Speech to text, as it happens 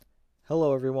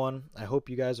Hello, everyone. I hope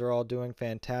you guys are all doing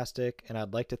fantastic, and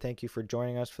I'd like to thank you for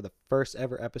joining us for the first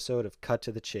ever episode of Cut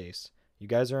to the Chase. You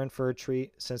guys are in for a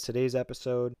treat since today's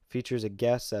episode features a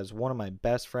guest as one of my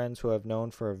best friends who I've known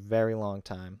for a very long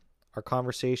time. Our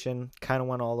conversation kind of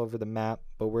went all over the map,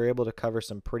 but we're able to cover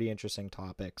some pretty interesting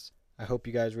topics. I hope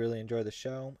you guys really enjoy the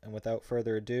show, and without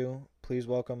further ado, please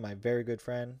welcome my very good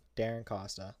friend, Darren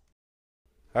Costa.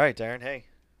 All right, Darren, hey.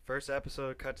 First episode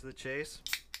of Cut to the Chase.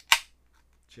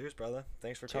 Cheers, brother.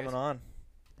 Thanks for Cheers. coming on.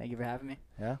 Thank you for having me.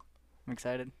 Yeah. I'm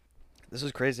excited. This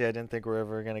is crazy. I didn't think we are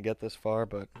ever going to get this far,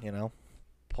 but,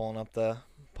 pulling up the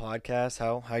podcast.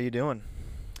 How you doing?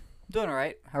 I'm doing all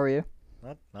right. How are you?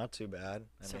 Not too bad.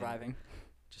 Surviving.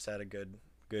 Just had a good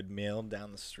meal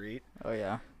down the street. Oh,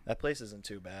 yeah. That place isn't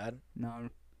too bad. No,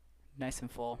 nice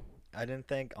and full. I didn't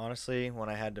think, honestly, when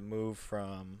I had to move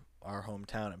from our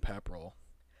hometown in Pepperell,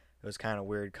 it was kind of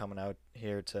weird coming out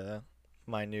here to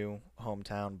my new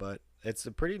hometown, but it's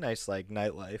a pretty nice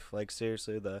nightlife.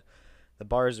 Seriously, the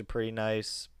bars are pretty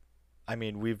nice. I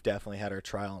mean, we've definitely had our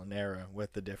trial and error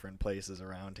with the different places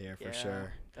around here for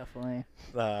sure. Definitely.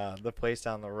 The place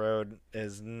down the road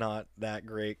is not that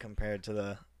great compared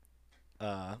to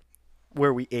the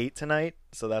where we ate tonight,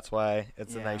 so that's why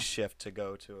it's a nice shift to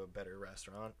go to a better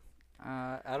restaurant.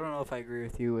 I don't know if I agree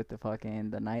with you with the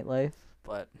nightlife,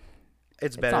 but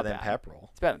It's better not than bad. Pepperell.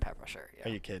 It's better than Pepperell, sure. Yeah.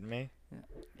 Are you kidding me?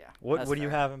 Yeah. What do you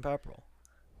have in Pepperell?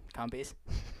 Compies?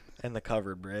 And the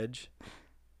covered bridge.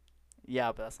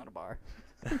 Yeah, but that's not a bar.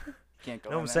 Can't go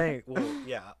No, in I'm there. saying, well,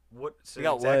 yeah. What? So We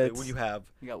got exactly Woods. what you have?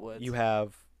 You got Woods. You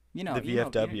have the the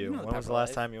VFW. You know the When was the Pepperell last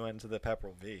life. time you went to the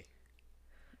Pepperell V?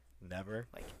 Never.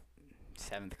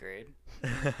 7th grade.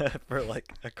 For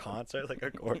a concert, like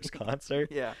a chorus concert.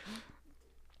 Yeah.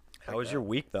 How was your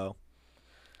week though?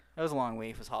 It was a long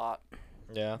week. It was hot.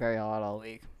 Yeah. Very hot all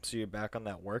week. So you're back on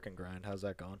that work and grind. How's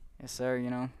that going? Yes, sir.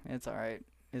 It's all right.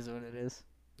 Is what it is.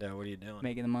 Yeah. What are you doing?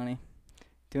 Making the money.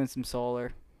 Doing some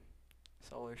solar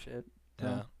shit.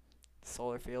 Yeah.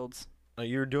 Solar fields.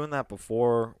 You were doing that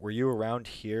before. Were you around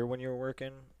here when you were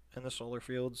working in the solar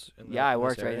fields? I in this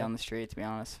worked right area? down the street, to be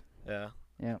honest. Yeah.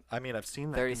 Yeah. I mean, I've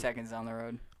seen that. 30 seconds down the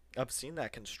road. I've seen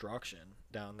that construction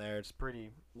down there. It's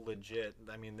pretty legit.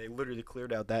 I mean, they literally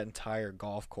cleared out that entire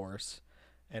golf course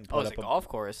and put it's up a golf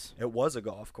course. It was a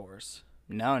golf course.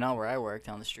 No, not where I work,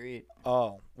 down the street.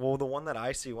 Oh, well, the one that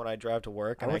I see when I drive to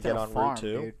work and I worked get at a on farm, Route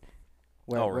 2. dude.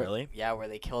 Oh, really? Yeah, where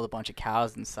they killed a bunch of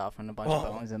cows and stuff and a bunch of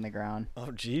bones in the ground.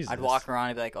 Oh, Jesus. I'd walk around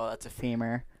and be like, oh, that's a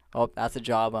femur. Oh, that's a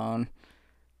jawbone.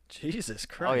 Jesus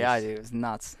Christ. Oh, yeah, dude. It was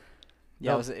nuts.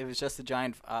 Yeah, No. it was just a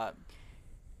giant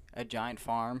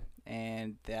farm,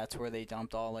 and that's where they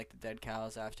dumped all, the dead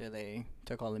cows after they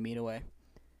took all the meat away.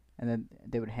 And then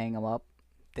they would hang them up.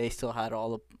 They still had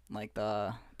all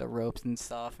the ropes and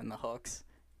stuff and the hooks.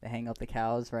 They hang up the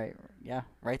cows right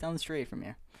down the street from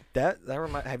here.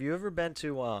 Have you ever been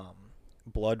to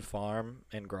Blood Farm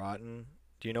in Groton?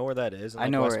 Do you know where that is? I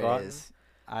know West where Groton? it is.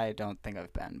 I don't think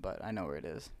I've been, but I know where it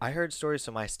is. I heard stories.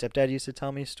 So my stepdad used to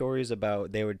tell me stories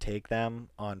about they would take them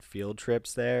on field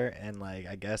trips there, and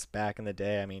I guess back in the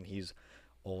day, I mean he's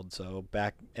old, so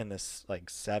back in the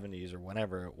 70s or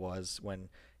whenever it was when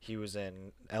he was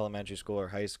in elementary school or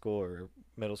high school or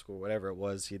middle school, whatever it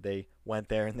was, they went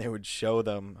there and they would show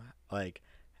them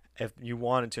if you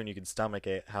wanted to and you could stomach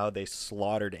it, how they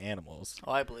slaughtered animals.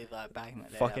 Oh, I believe that back in the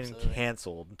day. Fucking absolutely.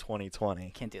 canceled in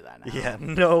 2020. Can't do that now. Yeah,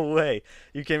 no way.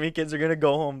 You kidding me? Kids are gonna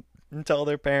go home and tell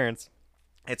their parents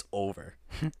it's over.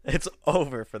 It's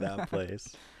over for that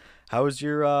place. How was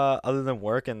your other than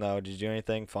working though? Did you do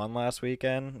anything fun last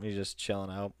weekend? You just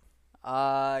chilling out?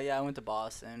 Yeah, I went to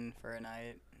Boston for a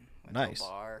night. Went Nice. to a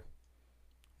bar.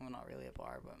 Well, not really a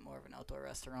bar, but more of an outdoor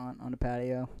restaurant on a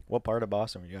patio. What part of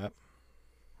Boston were you at?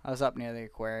 I was up near the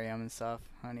aquarium and stuff.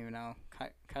 I don't even know.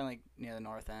 Kind of near the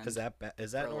north end. Is that for a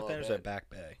North little End or is that bit. Back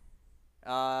Bay?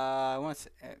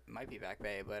 It might be Back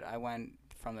Bay, but I went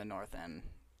from the north end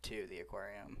to the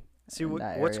aquarium. See, in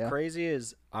that what's area. crazy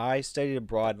is I studied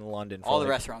abroad in London. For All the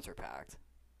restaurants were packed.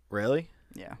 Really?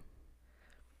 Yeah.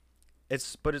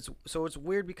 It's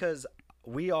weird because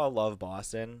we all love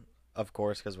Boston, of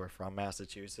course, because we're from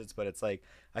Massachusetts. But it's I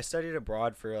studied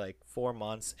abroad for 4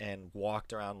 months and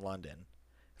walked around London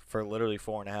for literally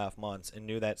 4.5 months and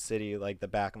knew that city like the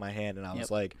back of my hand. And I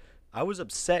was I was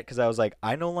upset because I was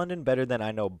I know London better than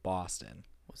I know Boston.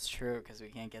 Well, it's true because we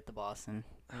can't get to Boston.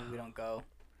 We don't go.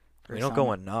 We don't go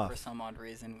For enough. some odd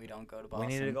reason, we don't go to Boston.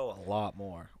 We need to go a lot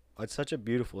more. It's such a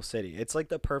beautiful city. It's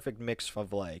the perfect mix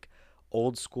of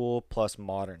old school plus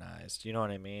modernized. You know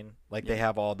what I mean? They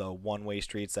have all the one-way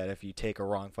streets that if you take a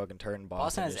wrong fucking turn in Boston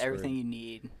Boston has you're screwed. everything you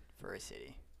need for a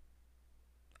city.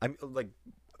 I'm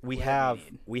we whatever have you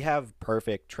need. we have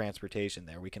perfect transportation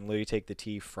there. We can literally take the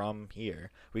T from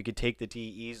here. We could take the T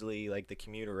easily, like the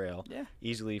commuter rail, Yeah.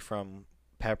 easily from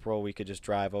Pepperell. We could just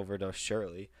drive over to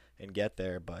Shirley and get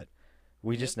there, but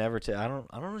we just never. I don't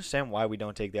understand why we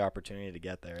don't take the opportunity to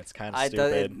get there. It's kind of It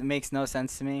stupid. makes no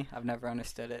sense to me. I've never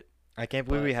understood it. I can't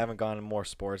believe we but- haven't gone to more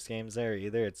sports games there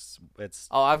either. It's.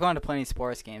 Oh, I've gone to plenty of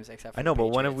sports games except for I know, the but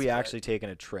when have we Patriots, but- actually taken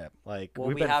a trip? Like Well,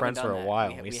 we've we been haven't friends done for a that.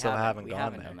 while, and we still haven't we gone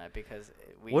haven't there. done that because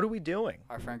What are we doing?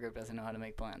 our friend group doesn't know how to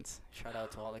make plans. Shout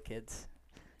out to all the kids.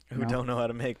 Who No. don't know how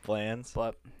to make plans?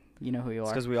 But you know who you It's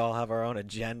are. because we all have our own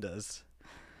agendas.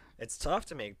 It's tough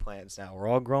to make plans now. We're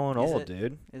all growing Is old, it?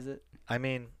 dude. Is it? I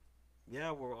mean,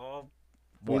 yeah, we're all.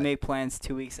 We What? make plans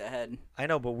 2 weeks ahead. I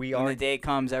know, but we When are. the day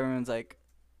comes, everyone's like,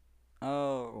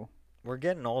 "Oh, We're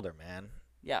getting older, man.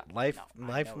 yeah." Life No, I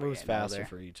life know we're moves getting faster older.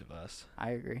 for each of us.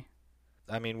 I agree.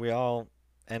 I mean, we all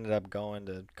ended up going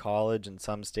to college, and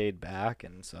some stayed back,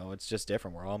 and so it's just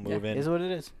different. We're all moving. Yeah, is what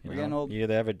it is. you We're know, getting old. You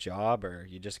either have a job or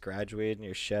you just graduated and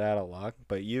you're shit out of luck.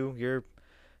 But you're.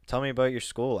 Tell me about your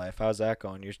school life. How's that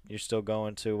going? You're still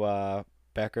going to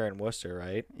Becker and Worcester,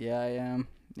 right? Yeah, I am.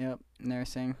 Yep,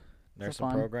 nursing. Nursing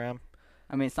fun. program.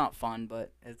 I mean, it's not fun,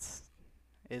 but is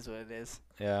what it is.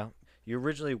 Yeah. You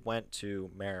originally went to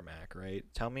Merrimack, right?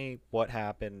 Tell me what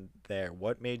happened there.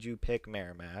 What made you pick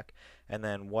Merrimack? And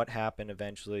then what happened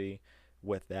eventually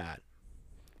with that?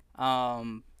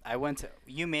 I went to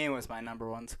UMaine was my number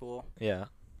one school. Yeah.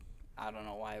 I don't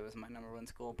know why it was my number one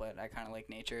school, but I kind of like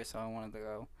nature, so I wanted to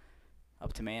go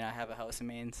up to Maine. I have a house in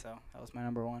Maine, so that was my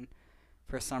number one.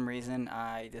 For some reason,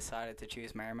 I decided to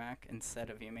choose Merrimack instead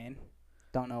of UMaine.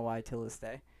 Don't know why till this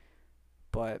day,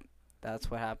 but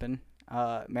that's what happened.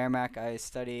 Merrimack, I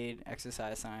studied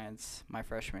exercise science my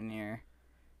freshman year,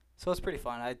 so it's pretty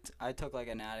fun. I took like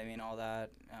anatomy and all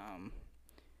that.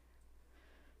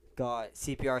 Got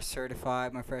CPR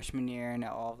certified my freshman year and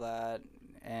all of that,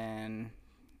 and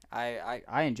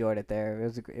I enjoyed it there.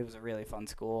 It was a really fun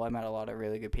school. I met a lot of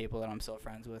really good people that I'm still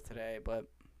friends with today. But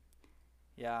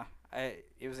yeah,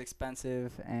 it was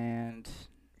expensive, and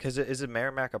Because is it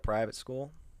Merrimack a private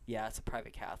school? yeah, it's a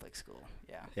private Catholic school.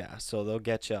 Yeah. Yeah, so they'll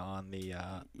get you on the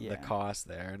Yeah. cost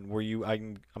there. And were you?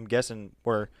 I'm guessing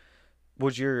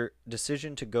was your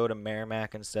decision to go to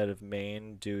Merrimack instead of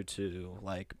Maine due to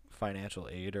like financial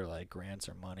aid or like grants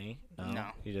or money?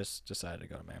 No. You just decided to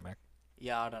go to Merrimack.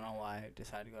 Yeah, I don't know why I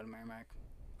decided to go to Merrimack.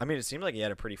 I mean, it seemed like you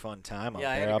had a pretty fun time Yeah,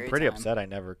 I out had there. a I'm great pretty time. upset I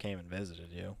never came and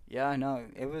visited you. Yeah, I know.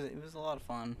 It was a lot of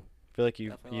fun. I feel like you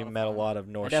Definitely a you lot of met a fun. lot of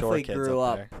I North Shore definitely kids grew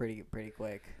up up there. pretty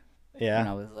quick Yeah. when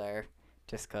I was there,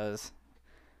 just 'cause.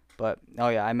 But oh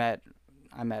yeah, I met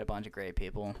a bunch of great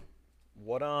people.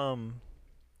 What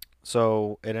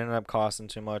So it ended up costing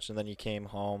too much, and then you came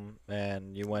home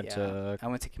and you went to. I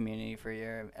went to community for a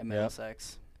year at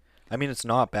Middlesex. I mean, it's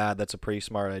not bad. That's a pretty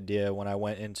smart idea. When I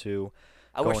went into,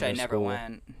 I wish Going I to never school.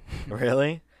 went.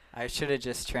 really, I should have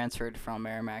just transferred from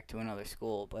Merrimack to another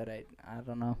school, but I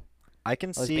don't know. I can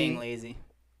I was see being lazy.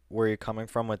 where you're coming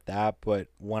from with that. But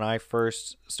when I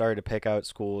first started to pick out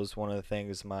schools, one of the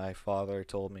things my father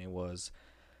told me was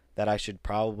that I should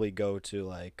probably go to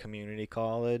like community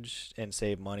college and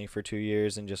save money for 2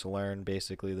 years and just learn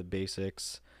basically the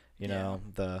basics. You Yeah.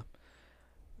 know,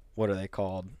 what are they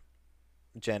called?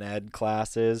 Gen Ed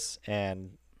classes,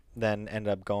 and then end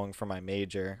up going for my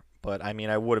major. But I mean,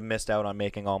 I would have missed out on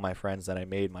making all my friends that I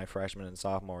made my freshman and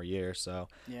sophomore year. So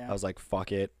Yeah. I was like,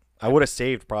 fuck it. I would have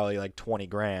saved probably like 20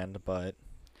 grand, but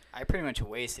I pretty much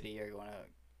wasted a year going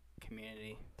to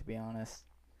community, to be honest.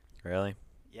 really,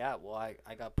 Yeah, well,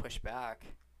 I got pushed back.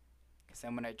 Because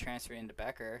then when I transferred into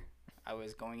Becker, I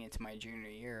was going into my junior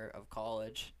year of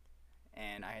college,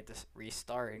 and I had to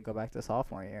restart and go back to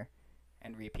sophomore year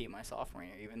and repeat my sophomore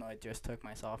year, even though I just took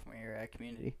my sophomore year at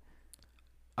community.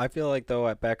 I feel like though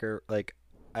at Becker, like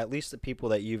at least the people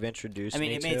that you've introduced I mean,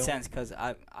 me it to. made sense because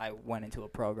I went into a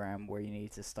program where you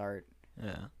need to start,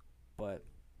 Yeah. but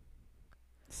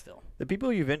still. The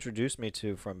people you've introduced me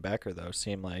to from Becker though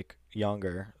seem like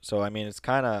younger. So I mean, it's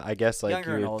kind of I guess like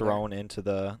Younger and you're older. thrown into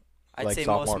the I'd like say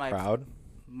sophomore crowd.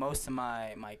 most of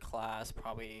my class,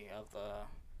 probably of the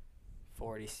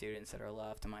 40 students that are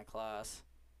left in my class,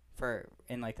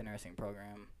 in like the nursing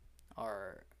program,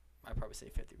 I'd probably say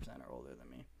 50% are older than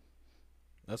me.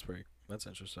 That's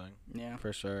interesting. Yeah.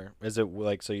 For sure. Is it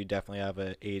like so you definitely have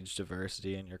a age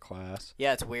diversity in your class?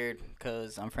 Yeah, it's weird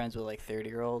because I'm friends with like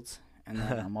 30-year-olds, and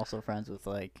then I'm also friends with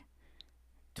like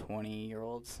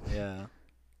 20-year-olds. Yeah.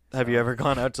 Have you So- ever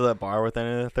gone out to that bar with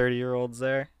any of the 30-year-olds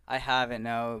there? I haven't,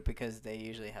 no, because they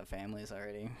usually have families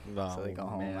already, so they go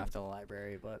home man. after the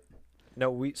library. But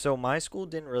No, so my school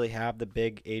didn't really have the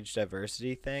big age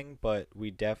diversity thing, but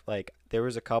we like there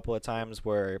was a couple of times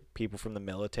where people from the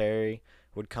military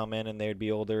would come in and they'd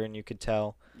be older and you could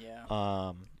tell. Yeah.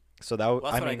 So that Well,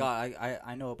 that's I what I mean, got.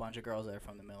 I know a bunch of girls that are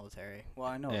from the military. Well,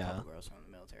 I know a yeah. couple girls from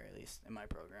the military, at least in my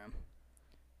program.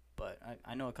 But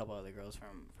I know a couple other girls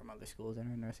from other schools that are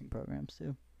in nursing programs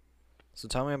too. So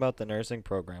tell me about the nursing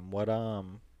program. What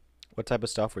type of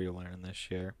stuff were you learning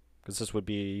this year? Because this would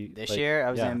be This like, year,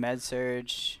 I was yeah. in med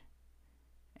surge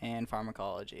and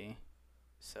pharmacology.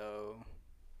 So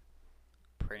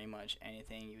pretty much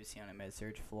anything you would see on a med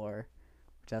surge floor,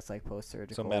 which that's like post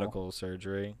surgical. So medical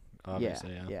surgery,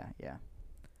 obviously. Yeah.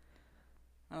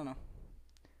 I don't know.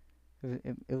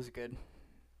 It was good.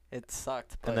 It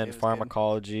sucked. But And then it was good.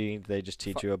 pharmacology, they just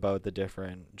teach you about the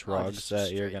different drugs just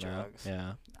that you're straight gonna. drugs.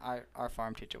 Yeah. Our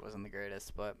pharm teacher wasn't the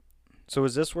greatest, but So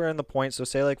is this where in the point? So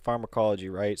say like pharmacology,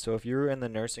 right? So if you're in the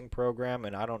nursing program,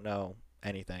 and I don't know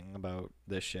anything about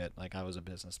this shit, like I was a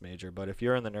business major, but if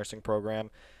you're in the nursing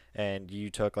program and you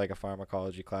took like a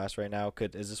pharmacology class right now,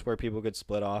 is this where people could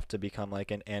split off to become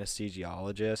like an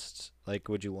anesthesiologist? Like,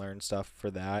 would you learn stuff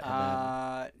for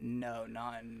that? no,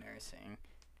 not in nursing.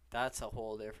 That's a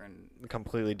whole different, And then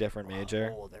completely different major.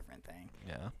 A whole different thing.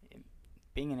 Yeah.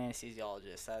 Being an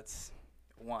anesthesiologist, that's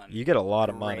one. You get a lot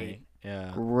of money.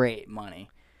 Yeah. Great money,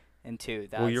 and two,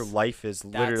 that's Well, your life is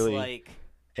literally that's like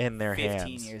in their 15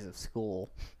 hands. years of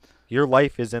school. Your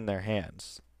life is in their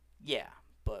hands. Yeah,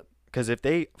 but Because if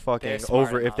they fucking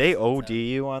if they OD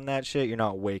you on that shit, you're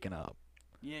not waking up.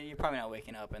 yeah, you're probably not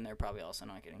waking up, and they're probably also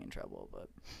not getting in trouble. But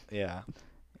Yeah.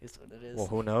 it's what it is. Well,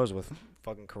 who knows with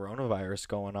fucking coronavirus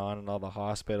going on and all the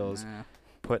hospitals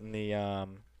putting the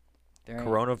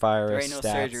coronavirus There ain't no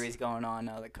stats, surgeries going on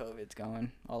now that COVID's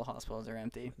going. All the hospitals are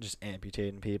empty. just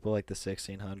amputating people like the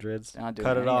 1600s. They're not doing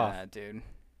Cut it any of off. that, dude.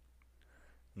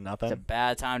 It's a Nothing.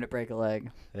 bad time to break a leg.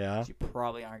 Yeah. You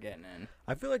probably aren't getting in.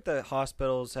 I feel like the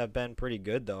hospitals have been pretty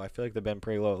good though. I feel like they've been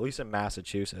pretty low, at least in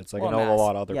Massachusetts. Like Well, I know a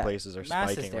lot of other yeah, places are Mass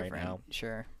is spiking right different, now.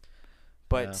 Sure,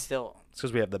 but Yeah. still, It's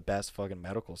because we have the best fucking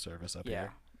medical service up yeah.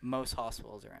 here. Most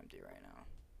hospitals are empty right now.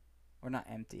 Or not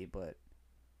empty, but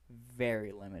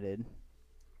very limited.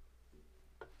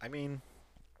 I mean,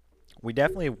 we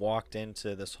definitely walked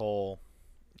into this whole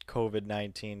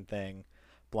COVID-19 thing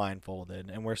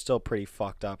blindfolded, and we're still pretty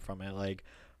fucked up from it. Like,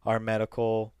 our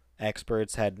medical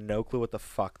experts had no clue what the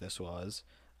fuck this was.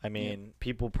 I mean,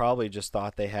 people probably just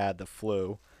thought they had the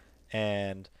flu,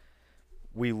 and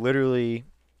we literally,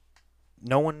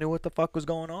 no one knew what the fuck was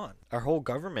going on. Our whole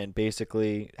government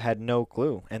basically had no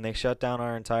clue, and they shut down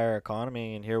our entire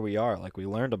economy, and here we are. Like, we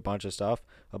learned a bunch of stuff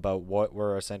about what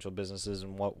were essential businesses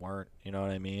and what weren't. You know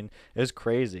what I mean? It was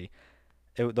crazy.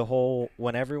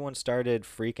 When everyone started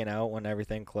freaking out when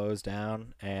everything closed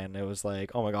down, and it was like,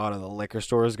 oh my god, the liquor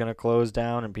store is gonna close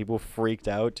down, and people freaked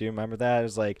out. Do you remember that? It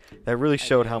was like that really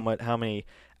showed how many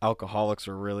alcoholics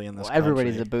were really in this country.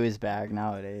 Everybody's a booze bag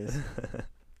nowadays.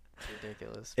 It's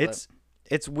ridiculous.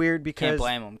 It's weird because can't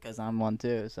blame them because I'm one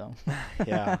too. So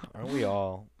yeah, aren't we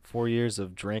all? 4 years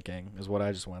of drinking is what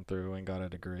I just went through and got a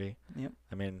degree. Yep.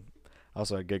 I mean, I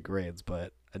also had good grades,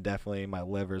 but definitely my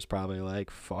liver's probably like,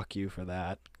 fuck you for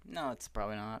that. No, it's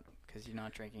probably not because you're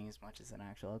not drinking as much as an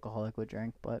actual alcoholic would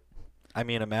drink. But I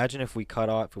mean, imagine if we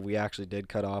actually did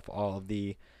cut off all of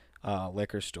the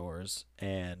liquor stores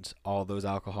and all those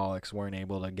alcoholics weren't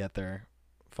able to get their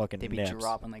fucking they'd be nips.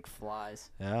 dropping like flies.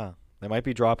 Yeah. They might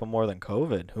be dropping more than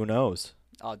COVID. Who knows?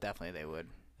 Oh, definitely they would.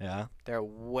 Yeah. There are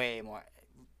way more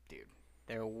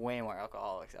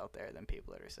alcoholics out there than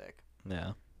people that are sick.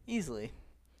 Yeah. Easily.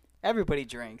 Everybody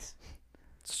drinks.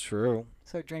 It's true.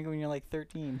 Start drinking when you're like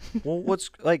 13. Well, what's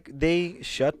like they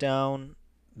shut down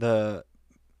the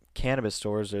cannabis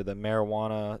stores or the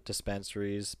marijuana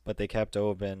dispensaries, but they kept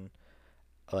open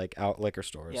like out liquor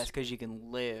stores. Yes, because you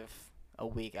can live a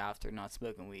week after not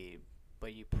smoking weed,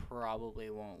 but you probably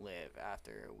won't live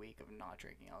after a week of not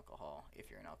drinking alcohol if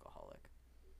you're an alcoholic.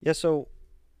 Yeah, so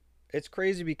it's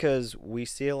crazy because we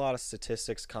see a lot of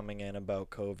statistics coming in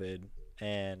about COVID,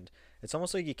 and it's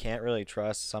almost like you can't really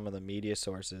trust some of the media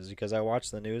sources because I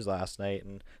watched the news last night,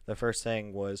 and the first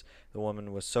thing was the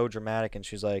woman was so dramatic, and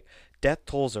she's like, death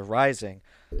tolls are rising,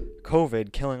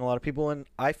 COVID killing a lot of people, and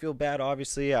I feel bad.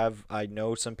 Obviously, I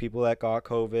know some people that got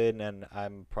COVID,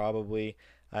 and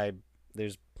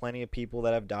there's plenty of people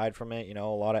that have died from it, you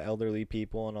know, a lot of elderly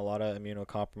people and a lot of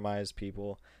immunocompromised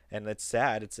people, and it's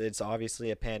sad. It's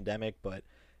obviously a pandemic, but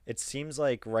it seems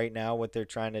like right now what they're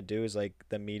trying to do is like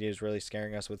the media is really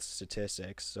scaring us with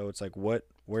statistics. So it's like,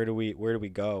 where do we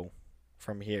go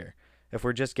from here? If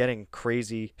we're just getting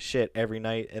crazy shit every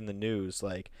night in the news,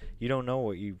 like you don't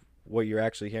know what you're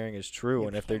actually hearing is true, Yeah,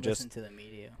 and but if you they're can't just listen to the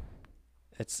media.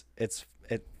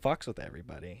 it fucks with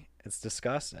everybody. It's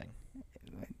disgusting.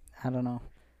 I don't know.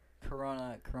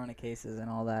 Corona cases and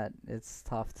all that. It's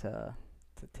tough to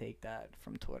take that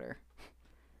from Twitter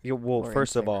Yeah, well, or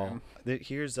first of all, Instagram.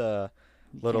 here's a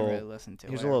You little can't really listen to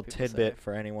here's a whatever little people tidbit say.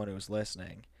 for anyone who's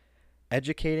listening.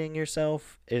 Educating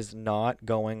yourself is not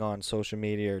going on social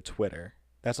media or Twitter.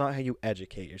 That's not how you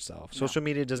educate yourself. No, Social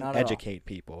media doesn't not at all. educate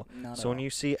people. Not So at when all. you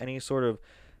see any sort of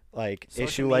like Social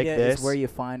issue like media this, is where you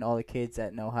find all the kids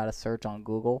that know how to search on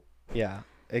Google. yeah,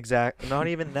 not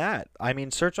even that. I mean,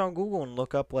 search on Google and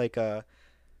look up like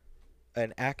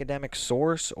an academic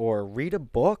source or read a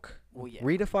book. Well, yeah,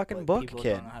 Read a fucking but book, people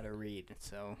kid. don't know how to read,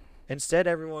 so Instead,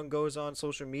 everyone goes on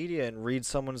social media and reads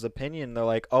someone's opinion. They're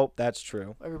like, "Oh, that's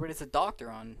true." everybody's a doctor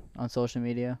on social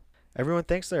media. Everyone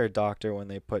thinks they're a doctor when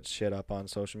they put shit up on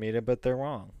social media, but they're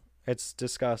wrong. It's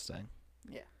disgusting.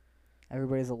 Yeah,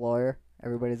 everybody's a lawyer.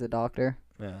 Everybody's a doctor.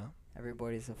 Yeah.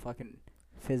 Everybody's a fucking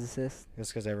physicist.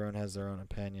 Just because everyone has their own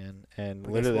opinion, and But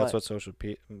guess literally that's what? what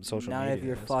social None media of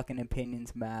your is. fucking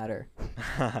opinions matter.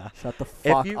 Shut the If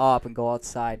fuck you- up and go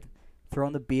outside. Throw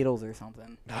in the Beatles or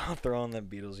something. Don't throw on the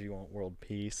Beatles. You want world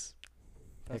peace.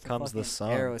 That's Here comes the fucking sun.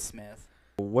 Aerosmith.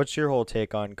 What's your whole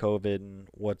take on COVID and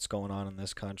what's going on in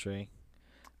this country?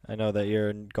 I know that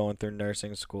you're going through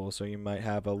nursing school, so you might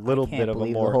have a little bit of a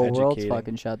more the whole world's educating.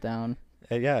 fucking shut down.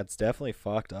 Yeah, it's definitely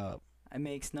fucked up. It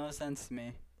makes no sense to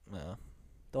me. Yeah.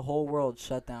 The whole world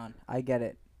shut down. I get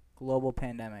it. Global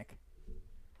pandemic.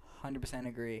 100%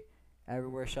 agree.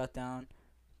 Everywhere shut down.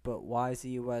 But why is the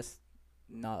U.S.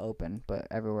 not open, but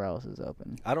everywhere else is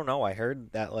open? I don't know. I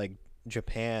heard that like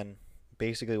Japan,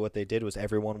 basically what they did was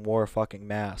everyone wore a fucking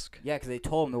mask. Yeah, because they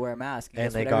told them to wear a mask. And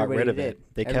guess they what got everybody rid of did?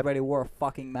 it. They kept- Everybody wore a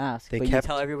fucking mask. they But kept- you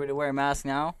tell everybody to wear a mask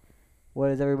now? What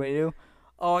does everybody do?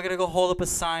 Oh, I gotta go hold up a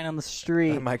sign on the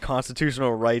street. My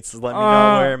constitutional rights let me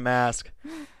not wear a Uh. mask.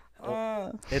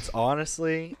 It's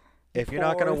honestly, if you're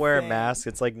not gonna Poor wear a thing. mask,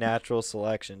 it's like natural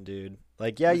selection, dude.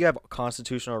 Like, yeah, you have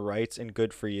constitutional rights and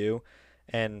good for you,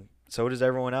 and so does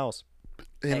everyone else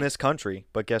in Hey. this country.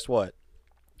 But guess what?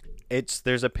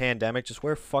 There's a pandemic. Just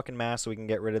wear a fucking mask so we can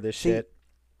get rid of this See, shit.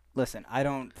 Listen, I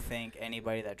don't think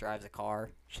anybody that drives a car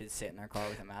should sit in their car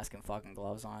with a mask and fucking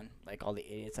gloves on, like all the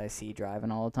idiots I see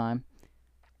driving all the time.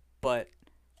 But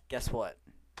guess what?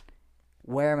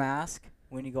 Wear a mask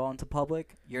when you go into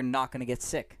public. You're not gonna get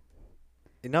sick.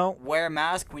 No, Wear a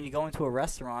mask when you go into a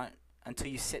restaurant until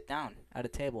you sit down at a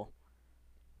table.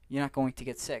 You're not going to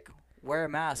get sick. Wear a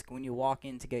mask when you walk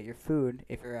in to get your food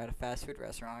if you're at a fast food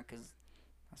restaurant, because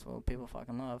that's what people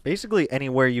fucking love. basically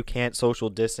anywhere you can't social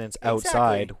distance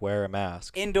outside, wear a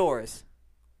mask. Indoors,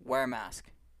 wear a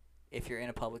mask if you're in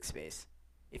a public space.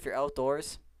 If you're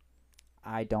outdoors,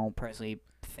 I don't personally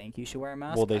think you should wear a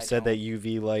mask. Well, they said that don't-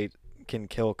 UV light can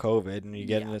kill COVID, and you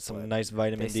get Yeah, into some but nice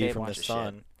vitamin they D say a from the bunch of shit.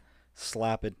 sun.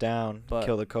 Slap it down, But-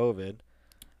 kill the COVID.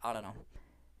 I don't know.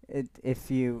 If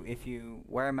you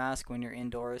wear a mask when you're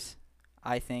indoors,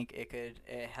 I think it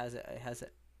has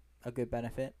a good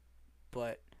benefit.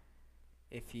 But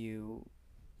if you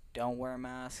don't wear a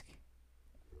mask,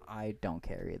 I don't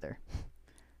care either.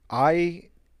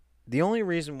 The only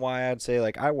reason why I'd say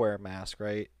like I wear a mask,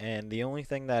 right? And the only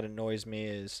thing that annoys me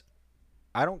is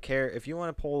I don't care if you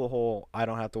want to pull the whole I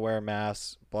don't have to wear a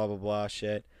mask, blah blah blah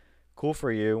shit. Cool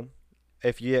for you.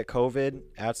 If you get COVID,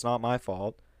 that's not my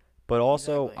fault. But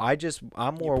also, Exactly.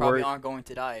 I'm You more probably worried. aren't going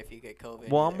to die if you get COVID.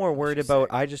 Well, I'm either, more unless worried you're about.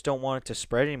 sick. I just don't want it to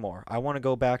spread anymore. I want to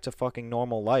go back to fucking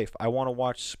normal life. I want to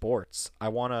watch sports. I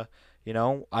want to,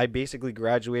 I basically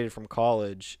graduated from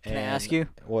college. Can I and ask you?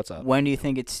 What's up? When do you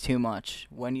think it's too much?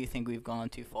 When do you think we've gone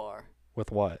too far? With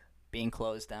what? Being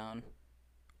closed down.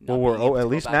 Well, not being able to at go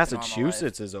least back to normal life.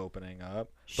 Massachusetts is opening up.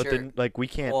 But Sure. then, like, we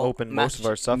can't Well, open most of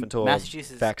our stuff until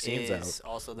Massachusetts vaccines is out.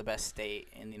 also the best state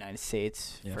in the United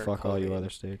States. Yeah, for fuck all you COVID. other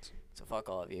states. So fuck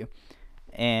all of you.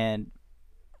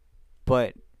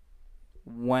 But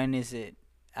when is it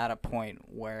at a point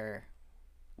where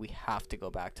we have to go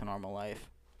back to normal life,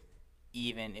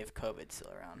 even if COVID's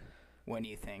still around? When do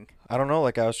you think? I don't know.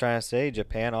 Like I was trying to say,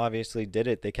 Japan obviously did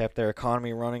it. They kept their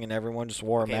economy running, and everyone just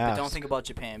wore Okay, a mask. but don't think about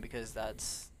Japan, because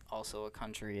that's also a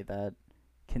country that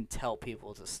can tell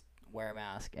people to wear a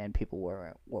mask, and people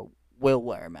will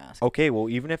wear a mask. Okay, well,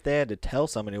 even if they had to tell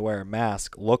somebody to wear a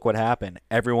mask, look what happened.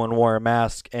 Everyone wore a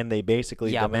mask, and they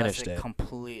basically Yeah, but diminished that's a it.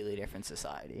 completely different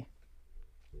society.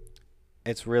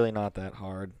 It's really not that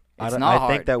hard. It's I not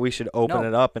think hard. that we should open No.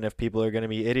 it up, and if people are going to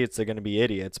be idiots, they're going to be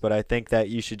idiots. But I think that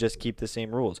you should just keep the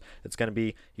same rules. It's going to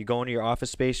be, you go into your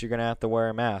office space, you're going to have to wear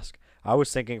a mask. I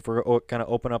was thinking if we're going to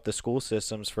open up the school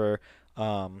systems for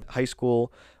high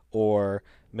school or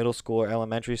middle school or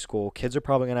elementary school, kids are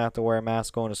probably going to have to wear a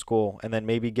mask going to school, and then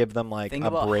maybe give them like Think a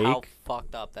about break. how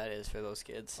fucked up that is for those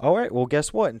kids. All right, well,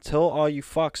 guess what? Until all you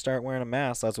fucks start wearing a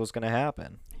mask, that's what's going to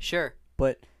happen. Sure,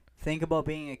 but think about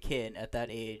being a kid at that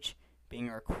age, being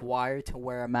required to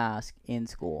wear a mask in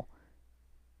school.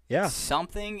 Yeah.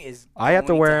 Something is I have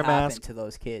to wear a happen mask to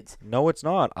those kids. No, it's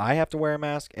not. I have to wear a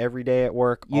mask every day at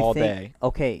work all day.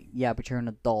 Okay, yeah, but you're an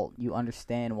adult. You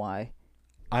understand why.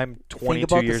 I'm Think 22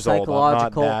 about the years old. I'm not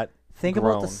psychological- that Think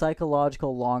about the grown.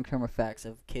 psychological long-term effects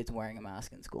of kids wearing a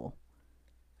mask in school.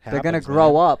 They're Happens, going to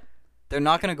grow man. up. They're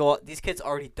not going to go out. These kids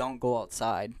already don't go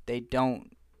outside. They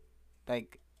don't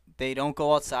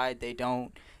go outside. They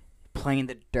don't play in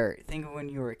the dirt. Think of when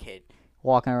you were a kid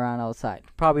walking around outside.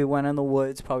 Probably went in the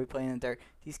woods, probably playing in the dirt.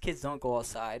 These kids don't go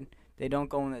outside. They don't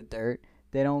go in the dirt.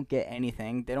 They don't get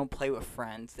anything. They don't play with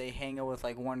friends. They hang out with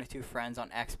like 1 or 2 friends on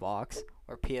Xbox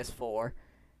or PS4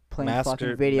 playing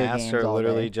fucking video masks games are all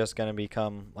literally day. just going to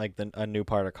become like a new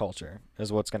part of culture is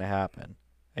what's going to happen.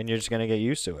 And you're just going to get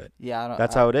used to it. Yeah, I don't,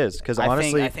 That's how it is. Because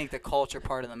honestly, I think the culture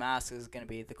part of the mask is going to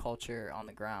be the culture on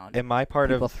the ground. in my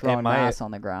part People of throwing in my masks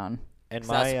on the ground. in 'Cause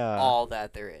my that's all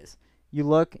that there is. You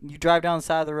drive down the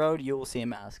side of the road, you will see a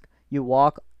mask. You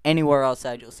walk anywhere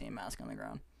outside, you'll see a mask on the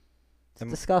ground. It's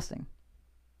disgusting.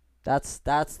 That's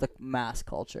the mask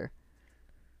culture.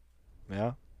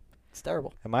 yeah. It's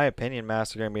terrible. In my opinion,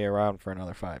 masks are going to be around for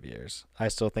another 5 years. I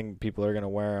still think people are going to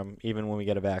wear them even when we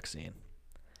get a vaccine.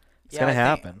 It's going to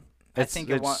happen. It's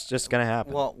just going to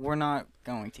happen. Well, we're not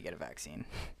going to get a vaccine.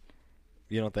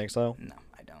 You don't think so? No,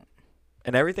 I don't.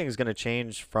 And everything is going to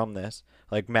change from this.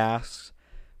 Like masks.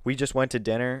 We just went to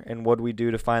dinner, and what did we do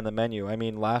to find the menu? I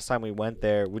mean, last time we went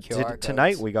there,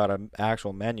 tonight we got an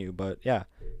actual menu, but yeah,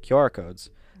 QR codes.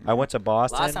 I went to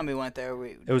Boston. Last time we went there,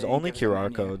 it was only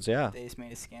QR codes, yeah. They just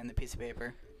made us scan the piece of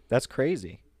paper. That's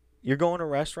crazy. You're going to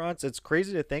restaurants. It's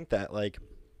crazy to think that, like,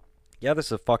 yeah, this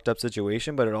is a fucked up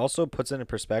situation, but it also puts into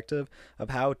perspective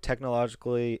of how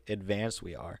technologically advanced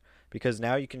we are. Because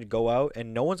now you can go out,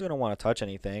 and no one's going to want to touch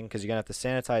anything because you're going to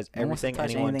have to sanitize everything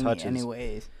anyone touches.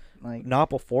 Anyways. Like, not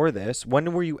before this.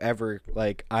 When were you ever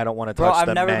like, I don't want to touch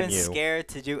the menu? Bro, I've never been scared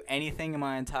to do anything in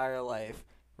my entire life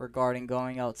regarding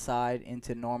going outside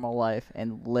into normal life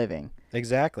and living.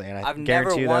 Exactly, and I've guarantee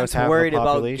never you once that was worried half the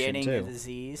about population getting too. a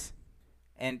disease,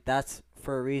 and that's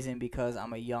for a reason because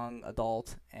I'm a young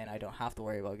adult and I don't have to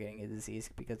worry about getting a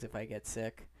disease because if I get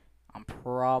sick, I'm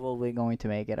probably going to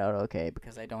make it out okay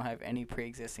because I don't have any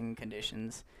pre-existing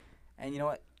conditions. And you know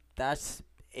what? That's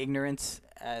ignorance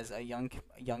as a young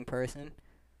person,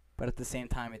 but at the same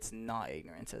time it's not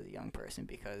ignorance as a young person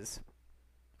because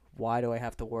why do I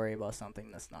have to worry about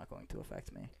something that's not going to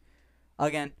affect me?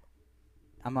 Again,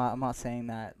 I'm not saying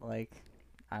that like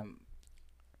I'm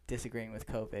disagreeing with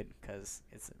COVID because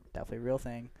it's definitely a real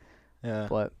thing. Yeah,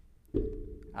 but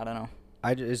I don't know.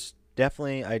 I just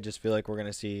feel like we're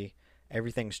gonna see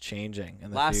everything's changing in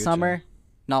the Last future. summer,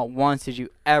 not once did you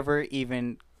ever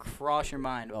even cross your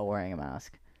mind about wearing a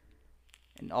mask.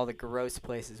 In all the gross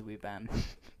places we've been,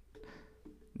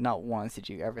 not once did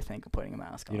you ever think of putting a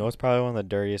mask on. You know what's probably one of the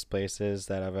dirtiest places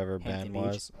that I've ever Hampton been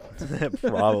Beach. was?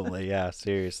 Probably, yeah,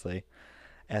 seriously.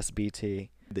 SBT.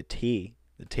 The T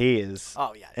is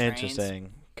Oh yeah, trains,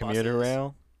 interesting. Commuter buses.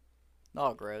 rail.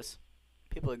 Oh, gross.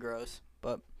 People are gross.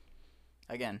 But,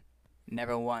 again,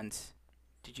 never once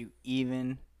did you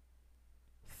even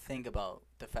think about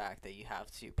the fact that you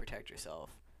have to protect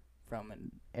yourself from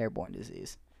an airborne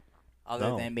disease. Other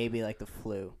No. than maybe like the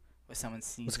flu, where someone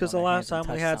sneezes. It's because the last time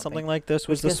we had something like this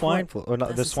was But the guess swine what? flu. Or not,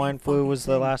 That's the the same swine flu fucking was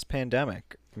the thing. last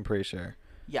pandemic, I'm pretty sure.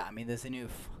 Yeah, I mean, there's a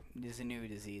new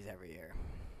disease every year.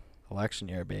 Election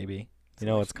year, baby. It's You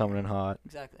know what's election coming year. in hot.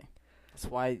 Exactly. That's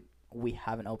why we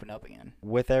haven't opened up again.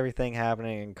 With everything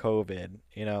happening in COVID,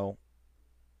 you know,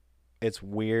 it's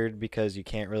weird because you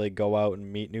can't really go out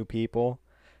and meet new people.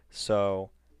 So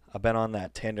I've been on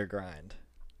that Tinder grind.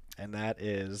 And that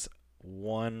is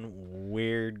one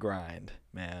weird grind,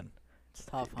 man. It's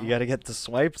tough, huh? You got to get the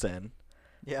swipes in.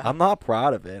 Yeah. I'm not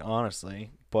proud of it,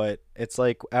 honestly. But it's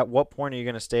like, at what point are you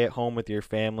going to stay at home with your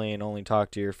family and only talk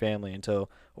to your family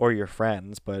or your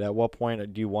friends? But at what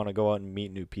point do you want to go out and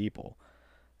meet new people?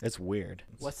 It's weird.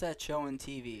 What's that show on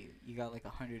TV? You got like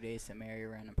 100 days to marry a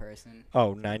random person.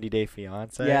 Oh, 90 Day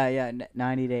Fiance? Yeah,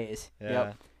 90 days. Yeah.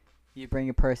 Yep. You bring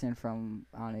a person from,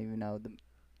 I don't even know,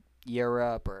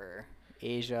 Europe or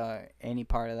Asia, any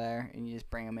part of there, and you just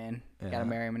bring them in. You Yeah. gotta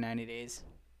marry them in 90 days.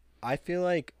 I feel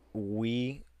like I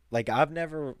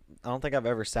don't think I've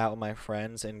ever sat with my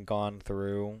friends and gone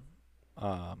through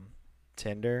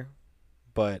Tinder,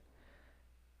 but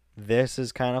this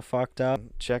is kind of fucked up.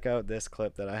 Check out this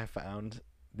clip that I found.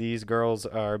 these girls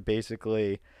are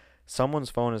basically someone's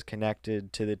phone is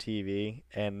connected to the TV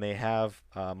and they have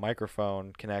a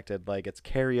microphone connected like it's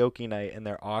karaoke night and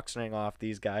they're auctioning off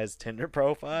these guys' Tinder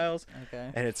profiles.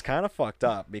 Okay. And it's kind of fucked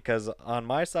up because on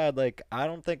my side, like, I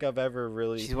don't think I've ever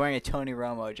really. She's wearing a Tony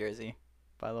Romo jersey,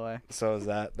 by the way. So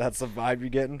that's the vibe you're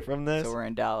getting from this? So we're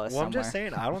in Dallas. Well, I'm somewhere. just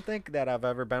saying, I don't think that I've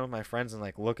ever been with my friends and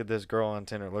like, look at this girl on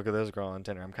Tinder, look at this girl on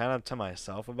Tinder. I'm kind of to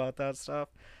myself about that stuff.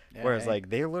 Yeah, Whereas, hey. like,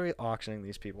 they're literally auctioning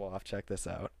these people off. Check this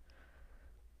out.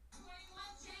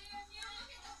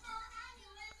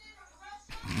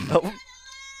 Oh.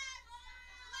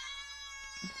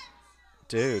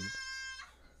 Dude.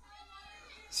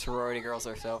 Sorority girls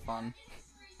are so fun.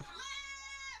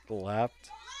 Left.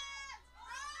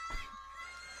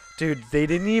 Dude, they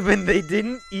didn't even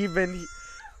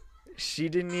she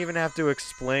didn't even have to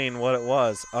explain what it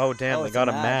was. Oh, damn, Oh, they it's got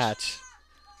a a match.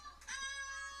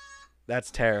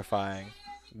 That's terrifying.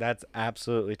 That's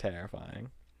absolutely terrifying.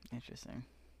 Interesting.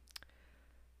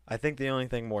 I think the only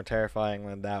thing more terrifying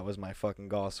than that was my fucking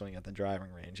golf swing at the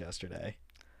driving range yesterday.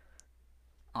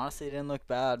 Honestly, it didn't look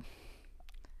bad.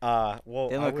 Well,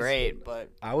 Didn't look great, but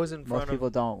I was in most front of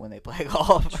people don't when they play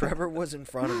golf. Trevor was in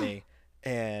front of me,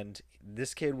 and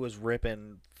this kid was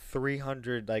ripping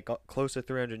 300, like close to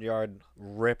 300-yard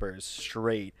rippers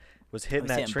straight. Was hitting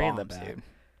that tree in the back. Dude.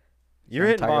 You're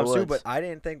Like hitting Tiger bombs too, Woods. but I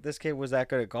didn't think this kid was that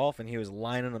good at golf, and he was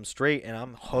lining them straight, and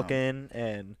I'm hooking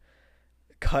and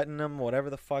cutting them, whatever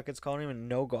the fuck it's called, even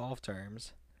no golf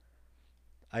terms.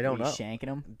 I don't Were know. you shanking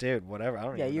them? Dude, whatever. I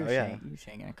don't Yeah, even you know. were Yeah. you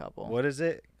shanking a couple. What is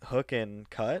it? Hook and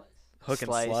cut? Hook and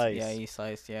slice. Yeah, you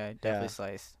sliced. Yeah, definitely Yeah.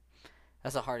 sliced.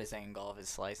 That's the hardest thing in golf is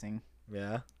slicing.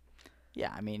 Yeah.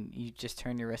 Yeah, I mean, you just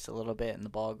turn your wrist a little bit and the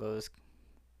ball goes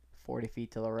 40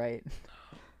 feet to the right.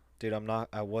 Dude, I'm not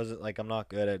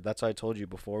good at. That's why I told you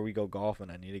before we go golfing,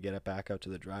 I need to get it back up to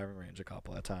the driving range a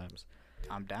couple of times.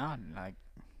 I'm down. Like,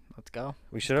 let's go.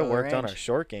 We should have go to the worked on our range.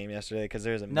 short game yesterday because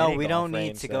there's a No, mini we golf don't need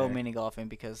range to go there. mini golfing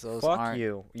because those Fuck aren't.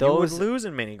 you. You those- would lose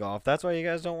in mini golf. That's why you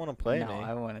guys don't want to play no, me.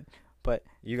 I wouldn't. But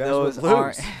You guys those would lose.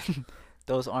 aren't.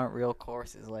 Those aren't real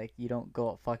courses. Like, you don't go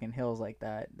up fucking hills like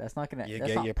that. That's not gonna. You that's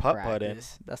get not your putt-putt in.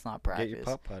 practice. That's not practice. Get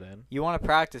your putt in. You want to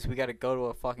practice? We got to go to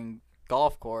a fucking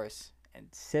golf course and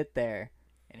sit there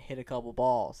and hit a couple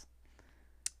balls.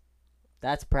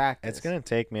 That's practice. It's gonna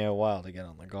take me a while to get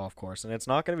on the golf course, and it's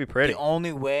not gonna be pretty. The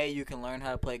only way you can learn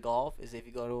how to play golf is if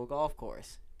you go to a golf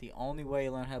course. The only way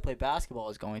you learn how to play basketball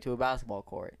is going to a basketball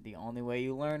court. The only way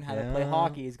you learn how to play Yeah.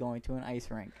 hockey is going to an ice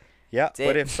rink. Yeah, That's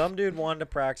but it. if some dude wanted to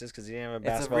practice because he didn't have a It's a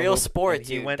basketball real hoop, sport, and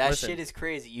he dude. went, That listen, shit is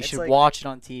crazy. You it's should like- watch it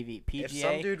on TV. if some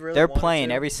PGA, dude really they're wanted playing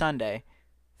to, every Sunday.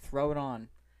 Throw it on.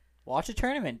 Watch a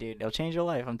tournament, dude. It'll change your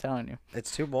life. I'm telling you.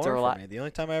 It's too boring rela- for me. The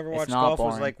only time I ever It's watched not golf was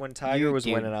boring. like when Tiger was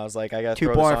dude, winning. I was like, I gotta too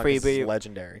throw boring this on for you, 'cause but this is you-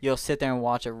 legendary. You'll sit there and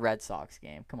watch a Red Sox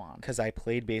game. Come on. Because I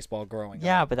played baseball growing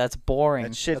Yeah, up. but that's boring.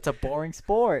 That shit- That's a boring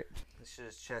sport. This shit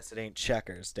is chess. It ain't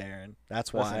checkers, Darren.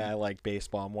 That's why Listen. I like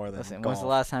baseball more than Listen, golf. when's the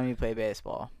last time you played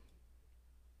baseball?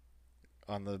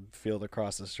 On the field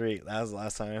across the street. That was the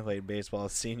last time I played baseball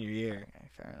senior year. Okay,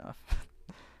 fair enough.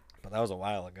 But that was a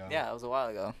while ago. Yeah, it was a while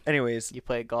ago. Anyways, You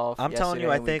played golf. I'm telling you,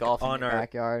 I yesterday. We think golfed in on your our-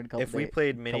 backyard. if we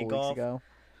played mini couple weeks golf, ago.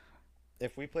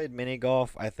 if we played mini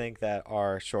golf, I think that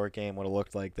our short game would have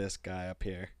looked like this guy up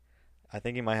here. I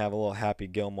think he might have a little Happy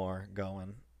Gilmore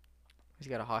going. He's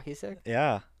got a hockey stick.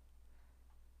 Yeah,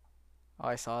 Oh,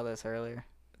 I saw this earlier.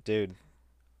 dude. What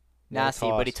a Nasty,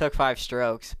 but he toss. took 5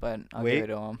 strokes. But I'll Wait. give it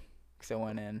to him because it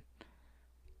went in.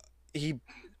 He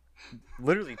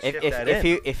literally If chipped that if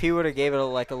in. he would have gave it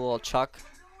like a little chuck,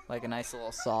 like a nice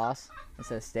little sauce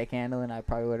instead of stick handling, I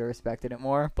probably would have respected it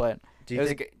more. But do it you was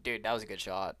think? a good, dude. That was a good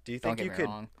shot. Do you Don't think get you me could?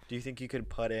 wrong. Do you think you could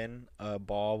put in a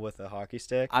ball with a hockey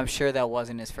stick? I'm sure that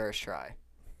wasn't his first try.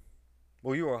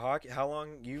 Well, you were hockey. How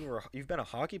long you've been a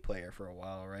hockey player for a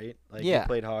while, right? Like Yeah. you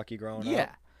played hockey growing Yeah. up.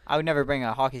 I would never bring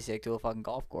a hockey stick to a fucking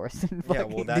golf course. And Yeah, well,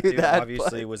 fucking that do dude that,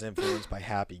 obviously but- was influenced by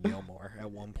Happy Gilmore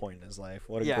at one point in his life.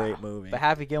 What a Yeah, great movie. But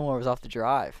Happy Gilmore was off the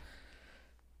drive.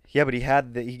 Yeah, but he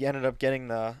ended up getting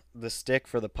the stick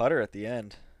for the putter at the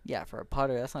end Yeah, for a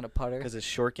putter. That's not a putter. because his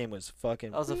short game was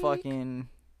fucking. That was a weak. fucking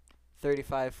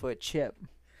 35-foot chip.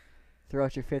 Throw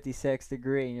out your 56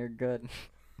 degree and you're good.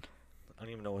 I don't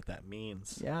even know what that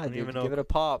means. Yeah, I don't dude. even know Give it a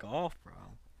pop. golf, bro.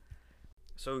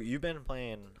 So you've been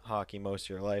playing hockey most of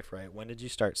your life, right? When did you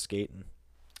start skating?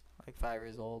 Like 5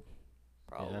 years old,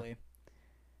 probably.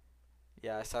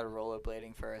 Yeah, I started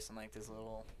rollerblading first in like this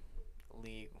little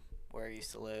league where I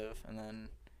used to live, and then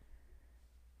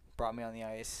brought me on the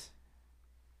ice.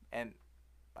 And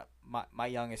my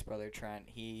youngest brother Trent,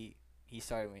 he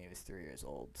started when he was 3 years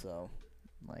old, so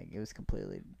like it was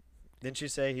completely Didn't you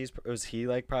say was he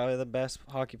like probably the best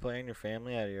hockey player in your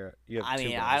family? You have I two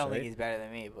mean, brothers, I don't right? think he's better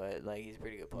than me, but like he's a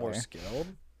pretty good player. More skilled.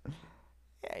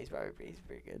 Yeah, he's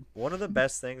pretty good. One of the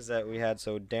best things that we had,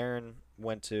 so Darren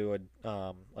went to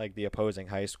like the opposing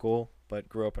high school, but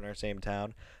grew up in our same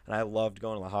town, and I loved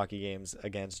going to the hockey games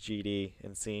against GD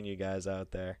and seeing you guys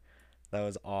out there. That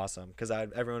was awesome because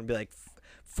everyone would be like,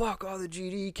 "Fuck all the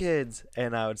GD kids,"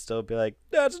 and I would still be like,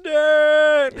 "That's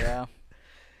Darren." Yeah.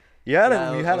 You had Yeah,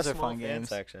 a those are small fun fan games.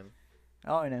 section.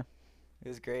 Oh, I know. It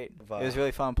was great. But, It was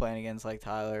really fun playing against like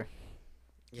Tyler.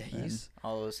 Yeah, and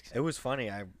all those. It was funny.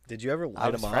 Did you ever I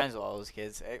light was him up? friends with all those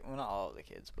kids. Well, not all of the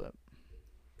kids, but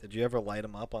Did you ever light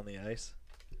him up on the ice?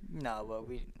 no. But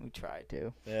we tried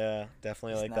to. Yeah,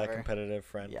 definitely It's like that never- competitive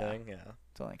friend yeah. thing. Yeah.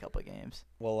 It's only a couple of games.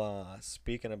 Well,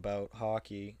 speaking about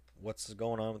hockey, what's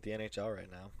going on with the NHL right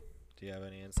now? Do you have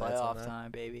any insights on Playoff that?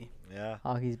 time, baby. Yeah.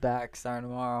 Hockey's back starting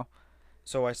tomorrow.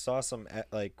 So I saw some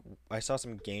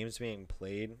games being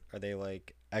played. Are they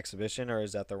like exhibition or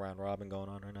is that the round robin going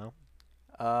on right now?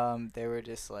 They were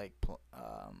just like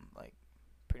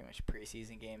pretty much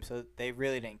preseason games, so they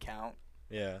really didn't count.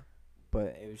 Yeah.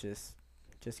 But it was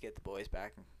just get the boys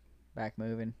back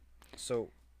moving. So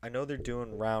I know they're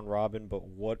doing round robin, but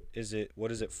what is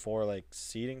it for, like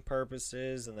seeding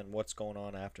purposes, and then what's going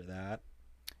on after that?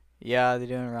 Yeah, they're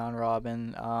doing round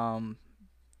robin.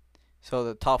 So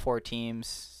the top 4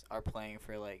 teams are playing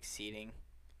for like seeding,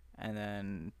 and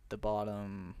then the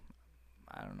bottom,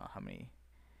 I don't know how many,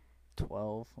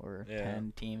 12 or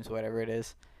 10 teams, whatever it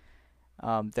is.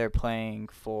 They're playing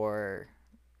for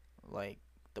like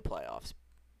the playoffs.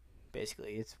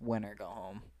 Basically, it's win or go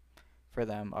home for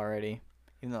them already,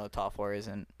 even though the top 4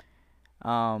 isn't.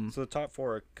 So the top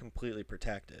 4 are completely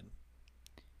protected.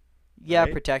 Yeah,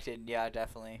 right? protected. Yeah,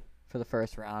 definitely. For the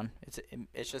first round,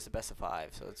 it's just a best of 5,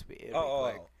 so it'll be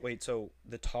quick. Wait, so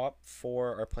the top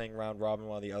 4 are playing round robin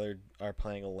while the other are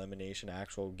playing elimination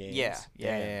actual games? Yeah.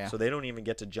 Damn. So they don't even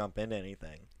get to jump into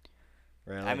anything.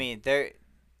 Really? I mean, the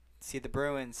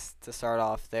Bruins, to start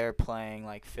off, they're playing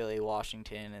like Philly,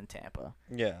 Washington, and Tampa.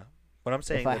 Yeah. But I'm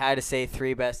saying if I had to say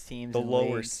 3 best teams, the in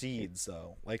lower league, seeds,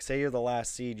 though. Like, say you're the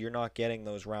last seed, you're not getting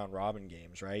those round robin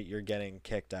games, right? You're getting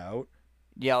kicked out.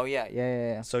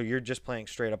 Yeah. So you're just playing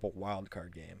straight up a wild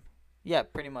card game. Yeah,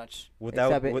 pretty much.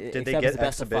 Without did they get it's a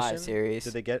best exhibition? of 5 series.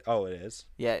 Did they get? Oh, it is.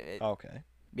 Yeah. Okay.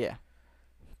 Yeah.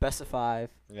 Best of 5.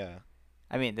 Yeah.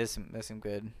 I mean, there's some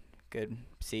good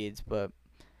seeds, but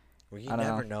Well, you I don't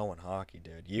never know in hockey,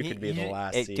 dude. You could be the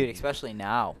last seed. Dude, especially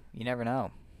now. You never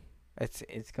know. It's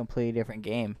a completely different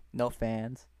game. No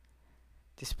fans.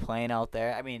 Just playing out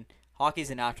there. I mean,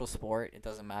 hockey's a natural sport. It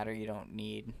doesn't matter. You don't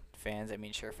need fans. I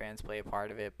mean, sure, fans play a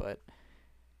part of it, but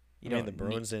the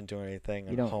Bruins didn't do anything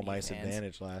on home ice fans.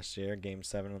 advantage last year, Game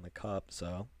 7 in the Cup,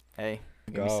 so. Hey,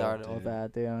 Go, get me started dude. with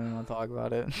that, dude. I don't even want to talk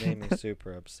about it. Made me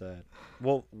super upset.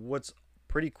 Well, what's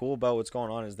pretty cool about what's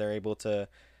going on is they're able to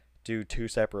do 2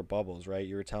 separate bubbles, right?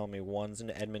 You were telling me one's in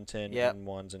Edmonton and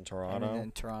one's in Toronto.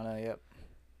 In Toronto, yep.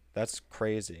 That's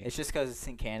crazy. It's just because it's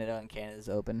in Canada and Canada's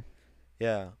open.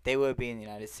 Yeah. They would be in the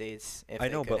United States if I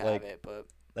they know, could but, have like, it, but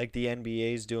Like the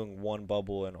NBA's doing one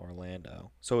bubble in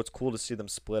Orlando. So it's cool to see them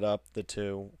split up the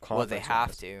 2 conferences. well, they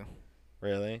have to.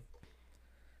 Really?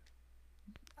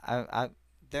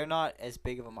 They're not as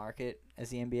big of a market as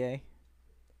the NBA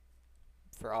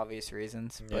for obvious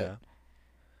reasons. But, Yeah.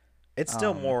 It's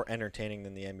still more entertaining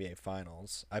than the NBA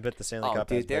Finals. I bet the Stanley Cup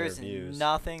has better there's views.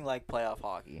 nothing like playoff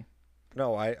hockey.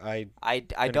 No, I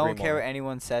don't agree care more. what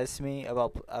anyone says to me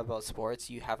about sports.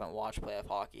 You haven't watched playoff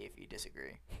hockey if you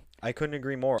disagree. I couldn't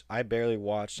agree more. I barely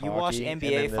watched You hockey. watch NBA and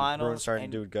then the Finals Bruins started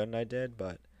and- to do good, and I did,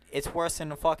 but It's worse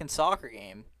than a fucking soccer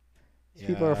game. yeah,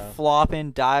 People are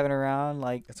flopping, diving around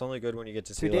like it's only good when you get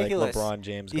to It's see ridiculous. like LeBron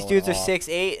James. these going dudes are off.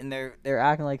 6'8" and they're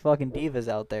acting like fucking divas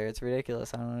out there. It's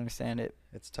ridiculous. I don't understand it.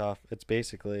 It's tough. It's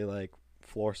basically like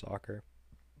floor soccer.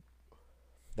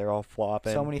 They're all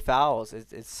flopping. So many fouls.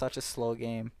 It's such a slow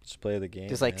game. Just play the game.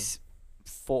 There's like man.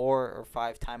 4 or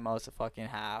 5 timeouts a fucking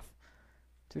half.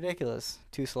 It's ridiculous.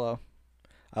 Too slow.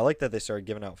 I like that they started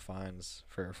giving out fines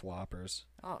for floppers.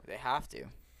 Oh, they have to.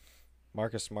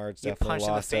 Marcus Smart's You definitely punch in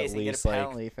the lost face at and get least a like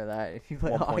penalty for that if you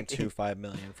play hockey. 1.25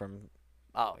 million from.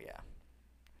 Oh yeah,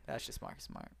 that's just Marcus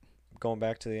Smart. Going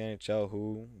back to the NHL,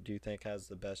 who do you think has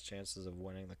the best chances of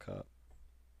winning the cup?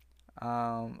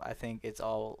 I think it's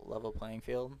all level playing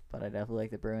field, but I definitely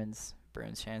like the Bruins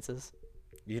chances.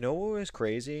 You know what was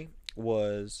crazy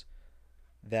was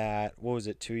that, what was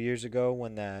it, 2 years ago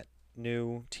when that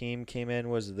new team came in,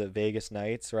 was the Vegas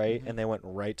Knights, right? Mhm. And they went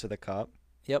right to the cup.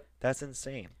 Yep. That's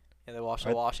insane. Yeah, they lost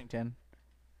Right. to Washington.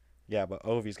 Yeah, but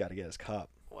Ovi's got to get his cup.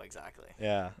 Well, exactly.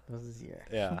 Yeah, This is his year.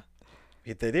 yeah.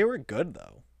 They were good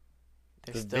though.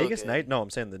 They're The still Vegas good. Knight. No, I'm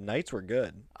saying the Knights were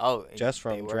good Oh, just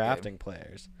they from were drafting good.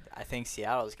 players. I think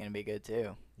Seattle's gonna be good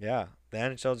too. Yeah, the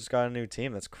NHL just got a new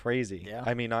team. That's crazy. Yeah.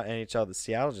 I mean, not NHL. The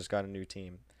Seattle just got a new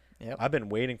team. Yep. I've been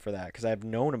waiting for that because I've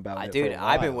known about it. Dude, for a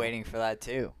I've been while. waiting for that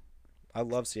too. I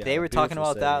love Seattle. They were talking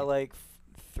Beautiful about that city. like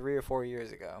 3 or 4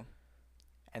 years ago,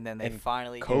 and then they And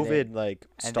finally did it. COVID like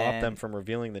And stopped them then- from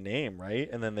revealing the name, right?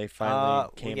 And then they finally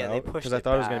came yeah, they out pushed because I it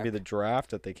thought it was going to be back. the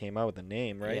draft that they came out with the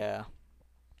name, right? Yeah,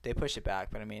 they pushed it back,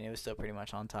 but I mean, it was still pretty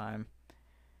much on time.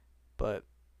 But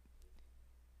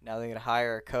now they're gonna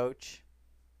hire a coach,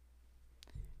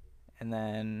 and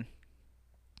then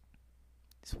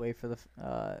just wait for the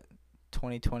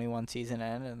 2021 season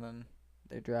end, and then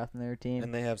they're drafting their team.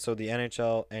 And they have the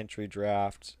NHL entry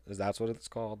draft. That's what it's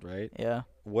called, right? Yeah,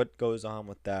 What goes on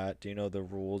with that? Do you know the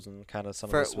rules and kind of some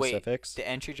For- of the specifics? the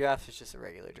entry draft is just a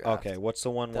regular draft. Okay, what's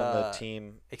the one when the The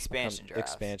team Expansion draft.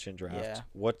 expansion draft? Yeah.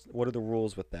 What are the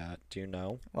rules with that? Do you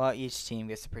know? Well, each team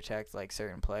gets to protect like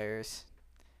certain players.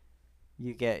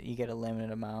 You get a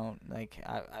limited amount. Like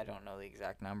I don't know the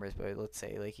exact numbers, but let's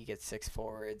say like you get 6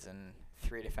 forwards and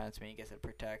 3 defensemen you get to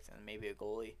protect, and maybe a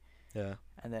goalie, Yeah.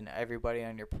 and then everybody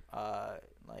on your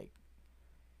like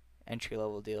entry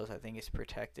level deals I think is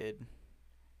protected.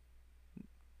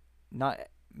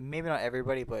 Maybe not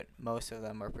everybody, but most of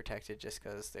them are protected just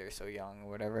because they're so young or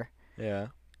whatever. Yeah.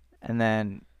 And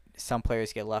then some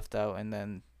players get left out, and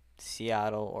then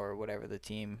Seattle or whatever the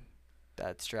team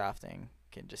that's drafting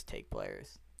can just take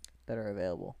players that are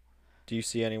available. Do you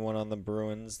see anyone on the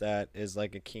Bruins that is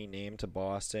like a key name to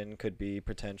Boston could be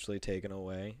potentially taken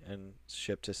away and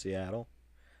shipped to Seattle?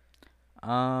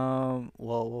 Well,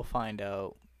 we'll find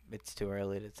out. It's too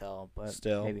early to tell, but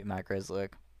Still. maybe Matt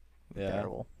Grzelcyk. Yeah.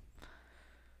 Terrible.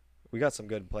 We got some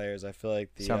good players. I feel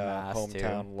like the Some ass,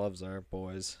 hometown loves our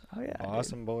boys. Oh yeah,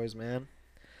 Awesome boys, man.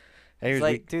 It's Anyways,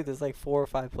 like, there's like 4 or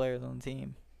 5 players on the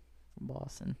team from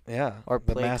Boston, yeah, or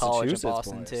the played college in Massachusetts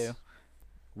Boston boys. too.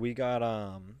 We got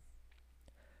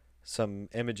some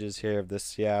images here of the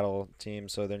Seattle team.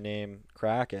 So their name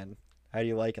Kraken. How do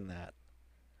you liking that?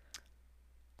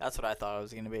 That's what I thought it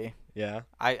was gonna be. Yeah,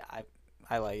 I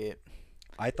like it.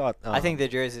 I thought I think the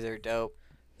jerseys are dope.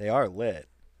 they are lit.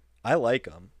 I like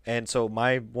them, and so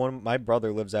my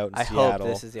brother lives out in I Seattle.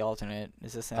 hope this is the alternate.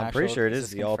 Is this an I'm actual? pretty sure it is is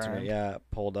this the alternate. confirmed? Yeah,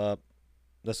 pulled up.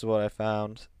 This is what I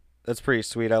found. That's pretty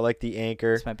sweet. I like the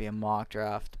anchor. This might be a mock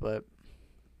draft, but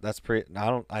That's pretty.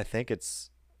 I think it's.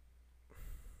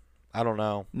 I don't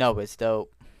know. no, but it's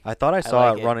dope. I thought I saw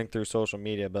like it it. running through social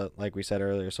media, but like we said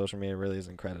earlier, social media really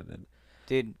isn't credited.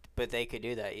 Dude, but they could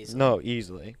do that easily. No,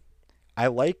 easily. I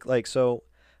like so.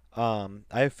 I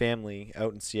have family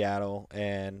out in Seattle,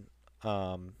 and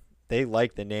they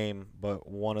like the name, but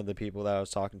one of the people that I was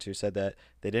talking to said that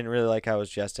they didn't really like how it was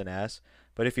just an S.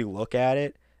 But if you look at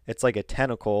it, it's like a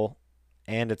tentacle,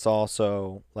 and it's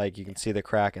also like you can see the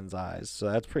Kraken's eyes.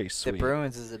 So that's pretty The sweet.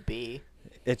 Bruins is a B.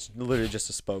 It's literally just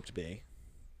a spoked bee.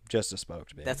 Just a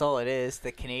spoked bee. That's all it is.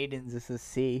 The Canadians is a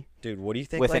C Dude, what do you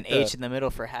think? with like an H in the middle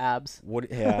for Habs.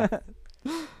 What? Yeah.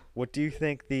 What do you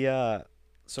think the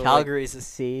so like, Calgary's a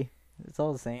C. It's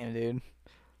all the same, dude.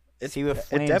 it's, C with it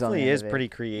flames on definitely the end is of it. pretty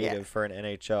creative Yeah. for an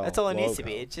NHL. That's all it needs to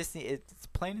be. logo. It's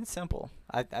plain and simple.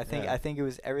 I think Yeah. I think it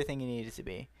was everything it needed to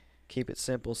be. Keep it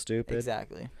simple, stupid.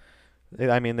 Exactly.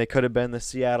 I mean, they could have been the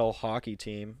Seattle hockey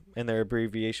team, and their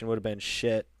abbreviation would have been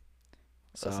shit.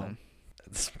 So Listen,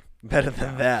 it's better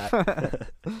than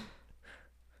that.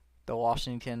 the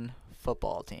Washington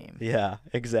football team. Yeah,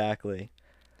 exactly.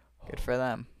 Good for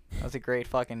them. That was a great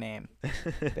fucking name.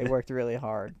 They worked really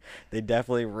hard. They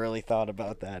definitely really thought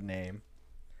about that name.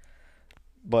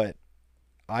 But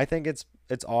I think it's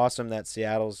awesome that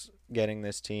Seattle's getting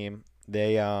this team.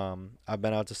 They I've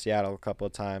been out to Seattle a couple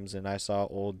of times, and I saw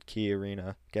old Key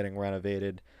Arena getting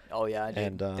renovated. Oh yeah,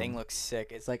 dude. And, Thing looks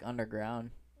sick. It's like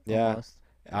underground. Yeah. Almost.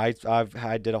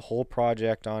 I did a whole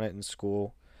project on it in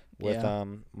school with Yeah.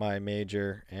 my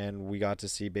major, and we got to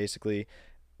see basically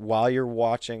while you're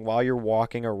walking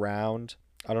around.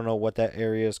 I don't know what that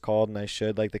area is called, and I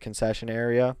should, like the concession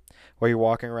area where you're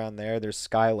walking around there. There's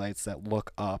skylights that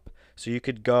look up, so you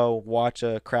could go watch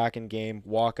a Kraken game,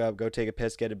 walk up, go take a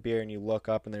piss, get a beer, and you look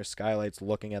up, and there's skylights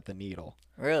looking at the needle.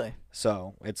 Really?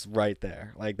 So it's right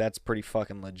there. Like that's pretty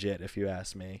fucking legit, if you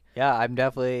ask me. Yeah, I'm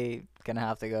definitely gonna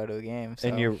have to go to a game. So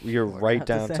And you're we're gonna right have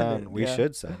to send downtown. it, We yeah.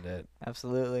 should send it.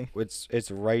 Absolutely.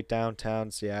 It's right downtown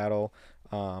Seattle,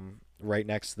 right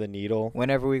next to the Needle.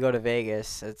 Whenever we go to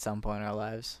Vegas at some point in our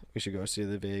lives. We should go see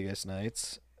the Vegas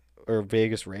Knights or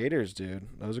Vegas Raiders, dude.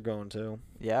 Those are going too.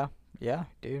 Yeah,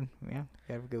 dude. Yeah,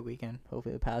 we have a good weekend.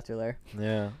 Hopefully the Pats are there.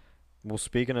 Yeah. Well,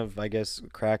 speaking of, I guess,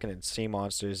 Kraken and sea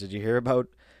monsters, did you hear about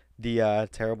the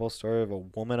terrible story of a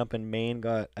woman up in Maine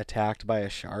got attacked by a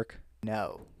shark?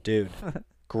 No. Dude,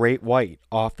 great white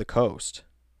off the coast.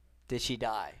 Did she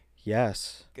die?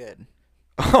 Yes. Good.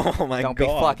 Oh my Don't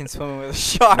god. be fucking swimming with a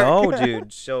shark. No,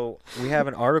 dude. So we have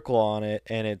an article on it,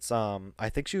 and it's I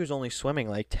think she was only swimming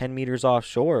like 10 meters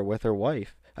offshore with her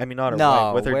wife. I mean, not her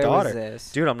wife, with her where daughter. Was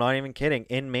this? Dude, I'm not even kidding.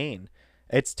 In Maine,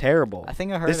 it's terrible. I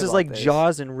think I heard This is about like this.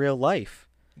 Jaws in real life.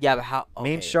 Yeah, but how? Okay.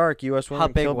 Maine shark, U.S. How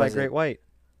woman big killed by was great it? white.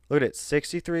 Look at it,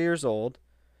 63 years old.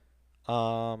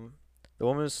 The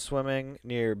woman was swimming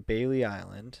near Bailey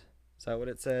Island. Is that what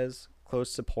it says?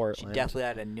 Close to She Portland. definitely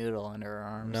had a noodle in her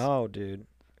arms. No, dude.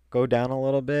 Go down a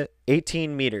little bit.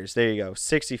 18 meters. There you go.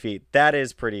 60 feet. That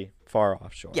is pretty far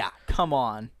offshore. Yeah, come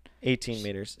on. 18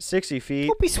 meters. 60 feet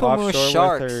Don't be swimming with offshore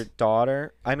sharks. with her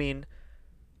daughter. I mean,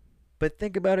 but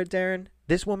think about it, Darren.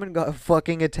 This woman got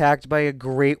fucking attacked by a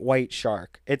great white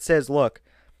shark. It says, look,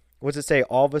 what's it say?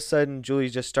 All of a sudden, Julie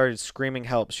just started screaming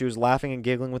help. She was laughing and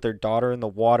giggling with her daughter in the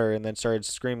water and then started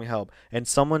screaming help. And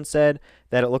someone said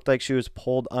that it looked like she was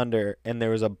pulled under and there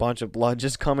was a bunch of blood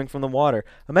just coming from the water.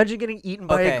 Imagine getting eaten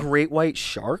by a Okay. great white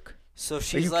shark. So Are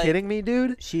she's you like, kidding me,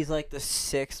 dude? she's like the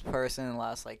 6th person in the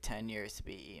last like 10 years to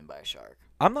be eaten by a shark.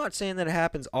 I'm not saying that it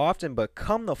happens often, but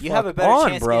come the You fuck have a better on,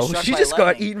 chance to bro. get struck She by just got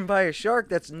lightning. eaten by a shark.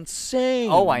 That's insane.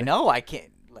 Oh, I know. I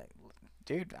can't. Like,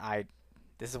 dude,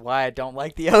 this is why I don't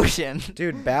like the ocean.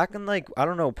 Dude, back in like, I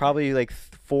don't know, probably like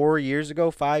 4 years ago,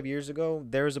 5 years ago,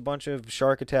 there was a bunch of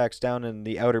shark attacks down in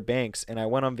the Outer Banks, and I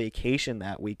went on vacation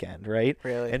that weekend, right?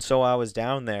 Really? And so I was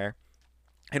down there,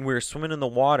 and we were swimming in the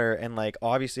water, and like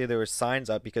obviously there were signs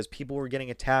up because people were getting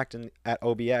attacked at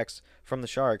OBX from the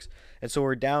sharks. And so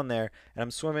we're down there, and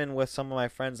I'm swimming with some of my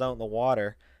friends out in the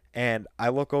water, and I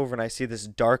look over and I see this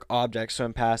dark object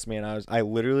swim past me, and I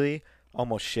literally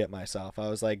almost shit myself. I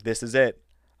was like, this is it.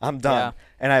 I'm done. Yeah.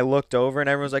 And I looked over, and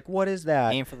everyone's like, what is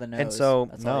that? Aim for the nose. And so,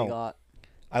 That's all you no. got.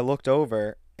 I looked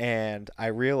over, and I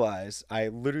realized, I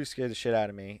literally scared the shit out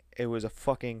of me. It was a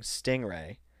fucking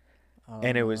stingray. Oh,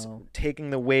 And it was no. taking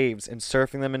the waves and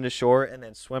surfing them into shore and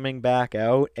then swimming back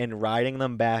out and riding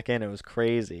them back in. It was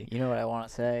crazy. You know what I want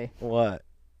to say? What?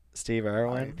 Steve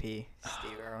Irwin? R.I.P.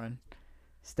 Steve Irwin.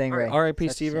 Stingray. R.I.P.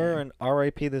 Such a Steve shame. Irwin.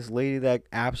 R.I.P. this lady that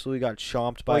absolutely got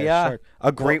chomped by Oh, yeah. a shark.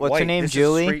 A great what's her white. name, This is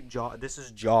Julie? straight This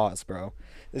is Jaws, bro.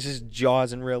 This is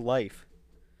Jaws in real life.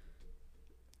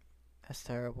 That's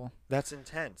terrible. That's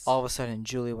intense. All of a sudden,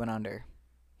 Julie went under.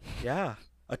 Yeah.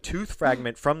 A tooth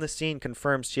fragment from the scene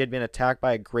confirms she had been attacked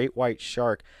by a great white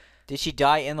shark. Did she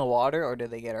die in the water, or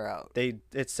did they get her out?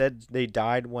 It said they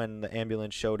died when the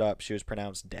ambulance showed up. She was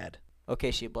pronounced dead.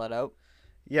 Okay, she bled out.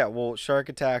 Yeah, well, shark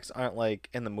attacks aren't like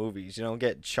in the movies. You don't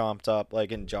get chomped up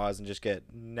like in Jaws and just get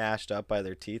gnashed up by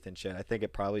their teeth and shit. I think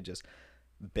it probably just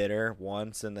bit her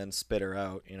once and then spit her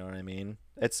out. You know what I mean?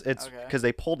 It's Okay. because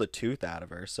they pulled a tooth out of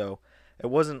her, so it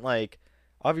wasn't like.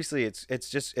 Obviously, it's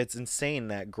insane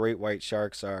that great white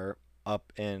sharks are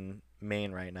up in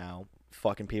Maine right now,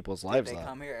 fucking people's lives They up.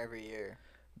 come here every year.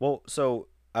 Well, so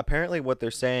apparently what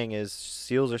they're saying is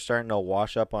seals are starting to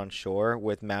wash up on shore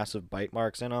with massive bite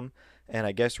marks in them, and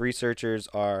I guess researchers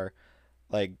are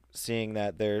like seeing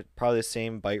that they're probably the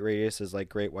same bite radius as like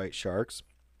great white sharks.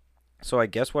 So I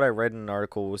guess what I read in an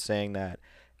article was saying that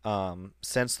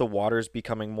since the water's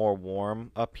becoming more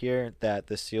warm up here, that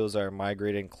the seals are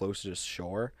migrating closer to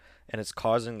shore, and it's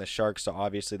causing the sharks to,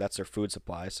 obviously that's their food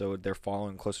supply, so they're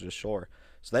following closer to shore.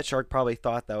 So that shark probably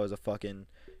thought that was a fucking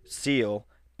seal,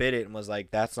 bit it, and was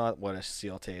like, that's not what a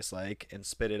seal tastes like, and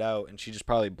spit it out, and she just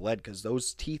probably bled because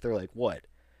those teeth are like, what,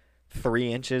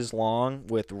 3 inches long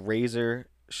with razor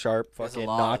sharp There's a fucking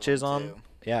lot of notches them, on. too.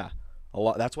 Yeah, a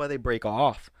lot. That's why they break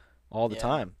off all the Yeah.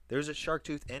 time. There's a shark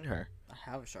tooth in her. I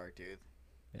have a shark tooth.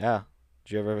 Yeah.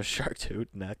 Did you ever have a shark tooth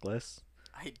necklace?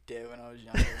 I did when I was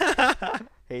younger.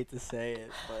 Hate to say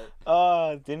it,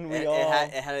 but Didn't it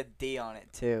had a D on it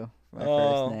too. My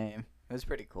Oh. first name. It was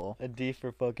pretty cool. A D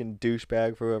for fucking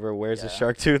douchebag for whoever wears a Yeah.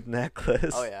 shark tooth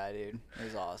necklace. Oh yeah, dude. It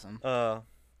was awesome.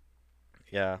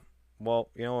 Yeah. Well,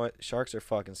 you know what? Sharks are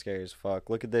fucking scary as fuck.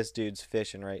 Look at this dude's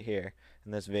fishing right here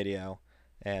in this video,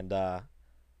 and the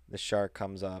shark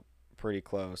comes up pretty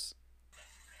close.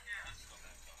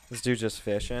 This dude's just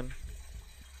fishing.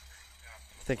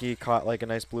 Think he caught like a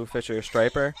nice bluefish or a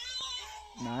striper.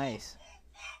 Nice.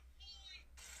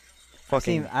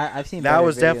 Fucking. I've seen. That better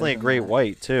was definitely videos a than great that.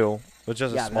 white too. It was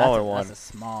just Yeah, a but smaller one. That's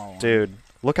a small one. Dude,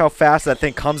 look how fast that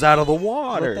thing comes out of the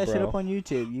water, Look that shit bro. up on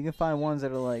YouTube. You can find ones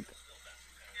that are like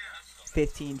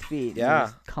 15 feet. and Yeah. they're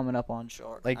just coming up on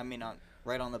shore. Like- I mean, on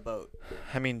right on the boat.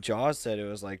 I mean, Jaws said it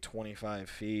was like 25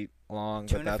 feet long,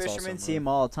 but Tuna that's fishermen also see them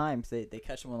all the time. 'Cause they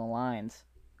catch them on the lines.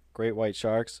 great white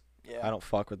sharks. Yeah. I don't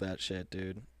fuck with that shit,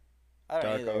 dude. I don't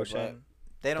Dark either, ocean.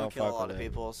 but they don't kill a fuck lot with of it.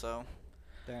 people, so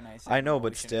they're nice. I know, animal.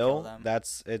 but We shouldn't kill still,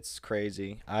 them. it's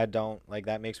crazy. I don't like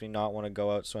that. Makes me not want to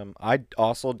go out swim. I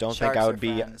also don't think Sharks I are would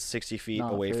be friends. 60 feet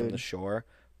Not away from the food. shore,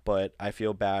 but I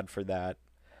feel bad for that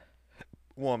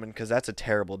woman because that's a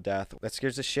terrible death. That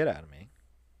scares the shit out of me.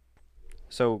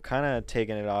 So kind of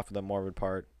taking it off of the morbid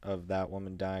part of that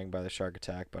woman dying by the shark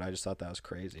attack, but I just thought that was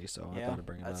crazy, so I thought I'd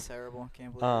bring it That's up. terrible.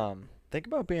 Can't believe it. Think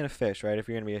about being a fish, right? If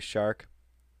you're gonna be a shark,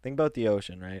 think about the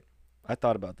ocean, right? I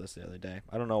thought about this the other day.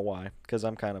 I don't know why, because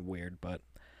I'm kind of weird, but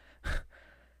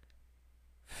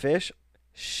fish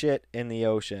shit in the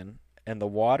ocean, and the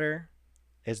water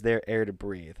is their air to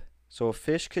breathe. So a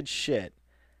fish could shit,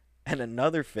 and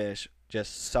another fish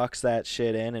just sucks that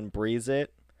shit in and breathes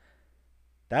it.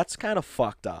 That's kind of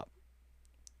fucked up.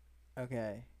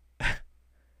 Okay.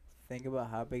 Think about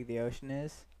how big the ocean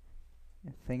is.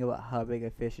 And think about how big a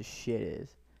fish's shit is.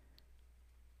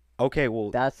 Okay, well,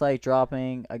 That's like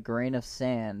dropping a grain of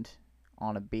sand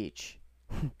on a beach.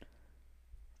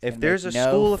 if gonna there's a make no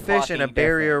school of fish in a fucking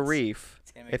barrier difference. reef,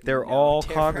 It's gonna make if they're no all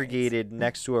difference. congregated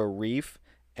next to a reef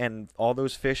and all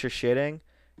those fish are shitting,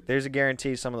 there's a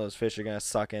guarantee some of those fish are going to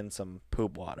suck in some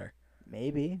poop water.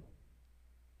 Maybe.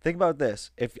 Think about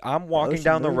this. If I'm walking ocean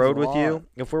down the moves road a with you, lot.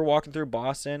 if we're walking through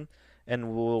Boston and the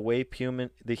way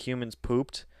the humans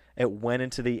pooped, it went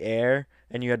into the air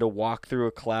and you had to walk through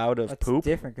a cloud of That's poop.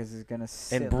 different because it's gonna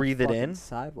sit breathe on it the in? fucking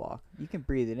sidewalk. You can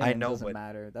breathe it in. I It know, doesn't but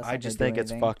matter. That's I not just gonna do think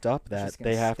it's anything. fucked up It's that just gonna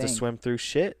they have to stink. swim through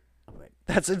shit. But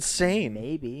That's insane.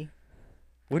 maybe.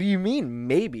 What do you mean,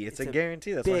 maybe? It's a a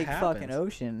guarantee. That's Big what happens. fucking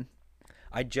ocean.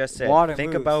 I just said, Water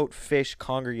think moves. about fish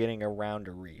congregating around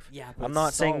a reef. Yeah, I'm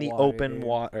not saying the open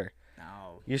water.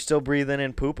 No. You're still breathing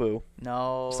in poo-poo.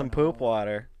 No. Some poop no.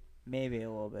 water. Maybe a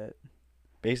little bit.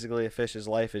 Basically, a fish's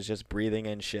life is just breathing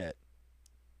in shit.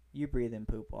 You breathe in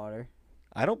poop water.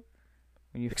 I don't.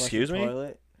 When you flush Excuse the me?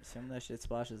 toilet, some of that shit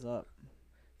splashes up.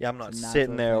 Yeah, I'm not It's a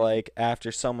sitting natural there thing. like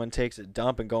after someone takes a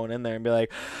dump and going in there and be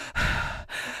like,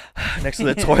 next to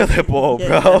the toilet bowl, You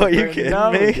bro. Are you never kidding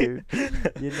know, me? dude.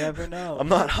 You never know. I'm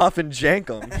not huffing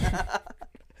jankum.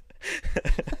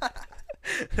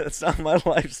 That's not my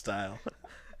lifestyle.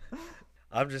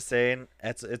 I'm just saying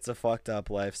it's a fucked up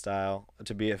lifestyle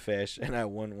to be a fish, and I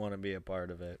wouldn't want to be a part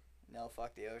of it. No,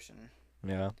 fuck the ocean.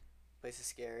 Yeah. Place is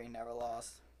scary. Never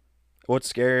lost.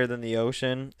 What's scarier than the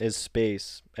ocean is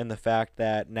space, and the fact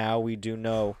that now we do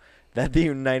know that the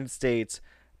United States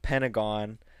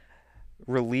Pentagon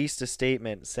released a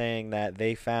statement saying that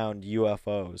they found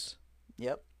UFOs.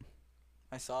 Yep.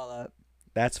 I saw that.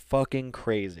 That's fucking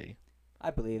crazy.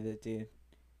 I believe it, dude.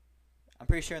 I'm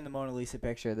pretty sure in the Mona Lisa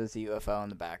picture there's a UFO in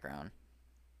the background.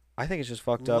 I think it's just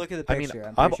fucked up. Look at the picture. I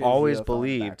mean, I'm pretty I've sure there's a always UFO in the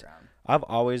believed background. I've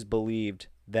always believed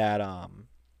that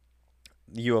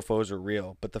UFOs are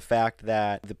real, but the fact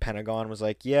that the Pentagon was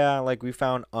like, yeah, like we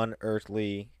found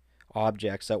unearthly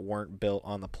objects that weren't built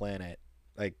on the planet,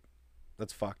 like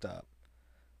that's fucked up.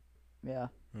 Yeah,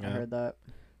 I Yeah. heard that.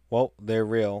 Well, they're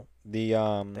real. The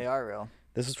They are real.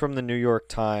 This is from the New York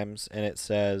Times, and it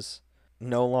says,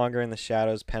 "No longer in the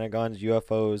shadows, Pentagon's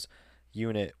UFOs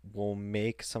unit will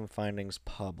make some findings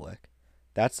public."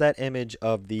 That's that image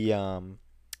of the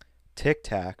Tic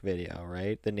Tac video,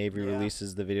 right? The Navy Yeah.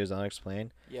 releases the videos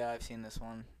unexplained. Yeah, I've seen this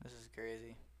one. This is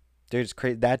crazy. Dude, it's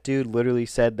crazy. That dude literally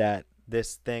said that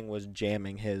this thing was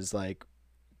jamming his like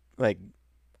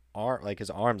his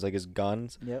arms, like his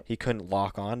guns. Yep. He couldn't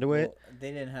lock onto it. Well,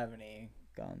 they didn't have any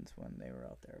guns when they were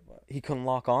out there, but He couldn't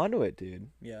lock onto it, dude.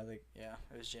 yeah, it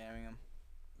was jamming them.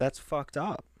 That's fucked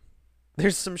up.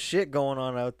 There's some shit going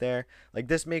on out there. Like,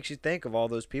 this makes you think of all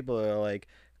those people that are like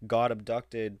got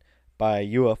abducted by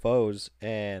UFOs,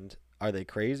 and are they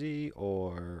crazy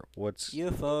or what's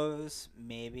UFOs,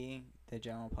 maybe the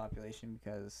general population,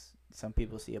 because some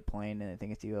people see a plane and they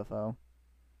think it's a UFO.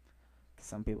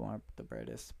 Some people aren't the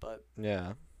brightest, but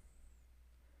yeah.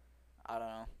 I don't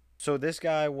know. So this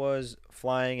guy was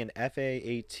flying an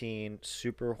FA-18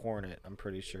 Super Hornet. I'm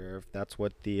pretty sure if that's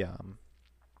what the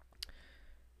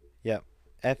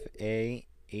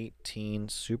FA-18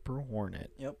 Super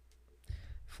Hornet. Yep.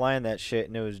 Flying that shit,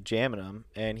 and it was jamming him,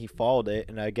 and he followed it,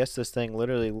 and I guess this thing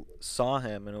literally saw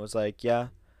him and it was like, yeah,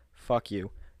 fuck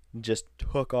you. And just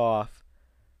took off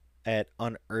at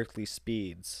unearthly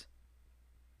speeds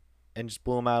and just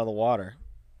blew him out of the water.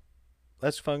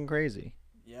 That's fucking crazy.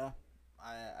 Yeah,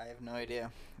 I have no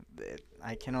idea.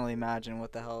 I can only imagine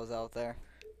what the hell is out there.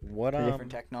 What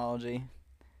Different technology,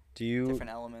 do you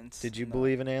different elements. did you in the-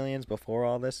 believe in aliens before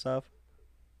all this stuff?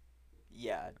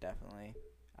 Yeah, definitely.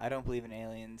 I don't believe in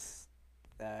aliens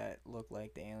that look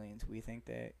like the aliens we think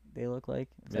they look like.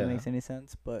 If that Yeah. makes any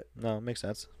sense, but No, it makes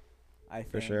sense. I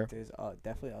For think sure. there's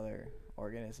definitely other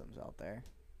organisms out there.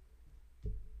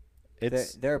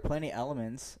 It's There are plenty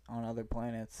elements on other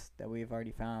planets that we've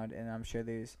already found, and I'm sure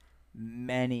there's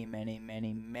many, many,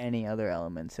 many, many other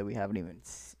elements that we haven't even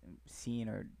seen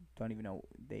or don't even know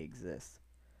they exist.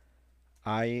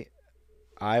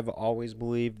 I've always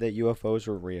believed that UFOs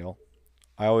were real.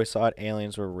 I always thought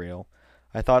aliens were real.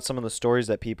 I thought some of the stories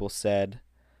that people said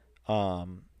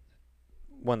um,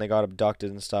 when they got abducted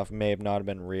and stuff may have not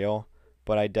been real,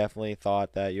 but I definitely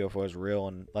thought that UFO was real.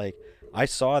 And like, I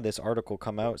saw this article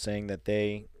come out saying that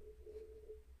they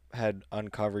had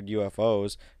uncovered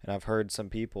UFOs, and I've heard some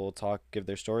people give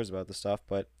their stories about the stuff,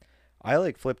 but I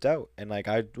like flipped out, and like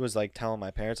I was like telling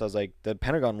my parents, I was like, the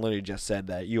Pentagon literally just said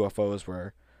that UFOs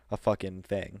were a fucking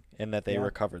thing and that they Yeah.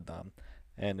 recovered them,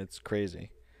 and it's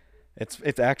crazy.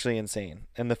 It's actually insane.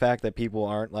 And the fact that people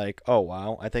aren't like, oh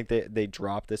wow, I think they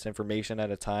dropped this information at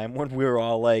a time when we were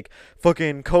all like,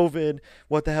 fucking COVID,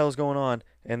 what the hell's going on?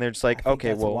 And they're just like, I think okay,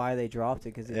 that's well, why they dropped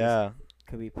it, because it just yeah,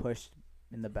 could be pushed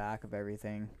in the back of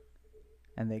everything,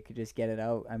 and they could just get it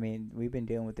out. I mean, we've been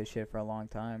dealing with this shit for a long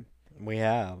time. we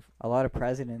have. A lot of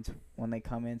presidents, when they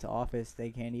come into office,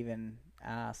 they can't even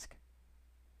ask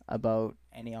about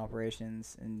any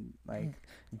operations and like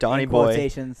Donnie in Boy.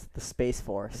 quotations, the Space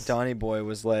Force. Donnie Boy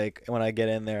was like, when I get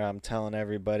in there, I'm telling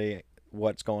everybody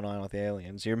what's going on with the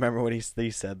aliens. You remember when he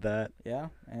said that? Yeah,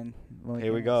 and we'll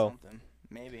Here we get go. something.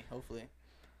 Maybe, hopefully.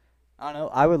 I don't know.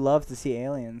 I would love to see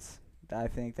aliens. I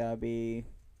think that would be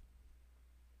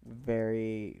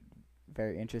very,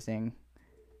 very interesting.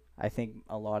 I think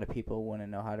a lot of people wouldn't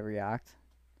know how to react.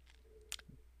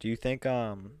 Do you think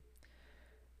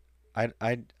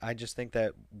I just think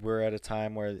that we're at a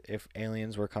time where if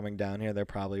aliens were coming down here, they're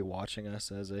probably watching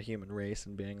us as a human race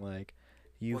and being like,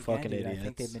 you Well, again, fucking dude, idiots. I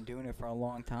think they've been doing it for a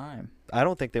long time. I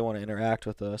don't think they want to interact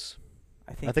with us.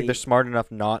 I think, I think they're smart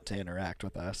enough not to interact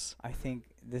with us. I think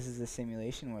this is the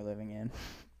simulation we're living in.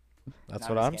 That's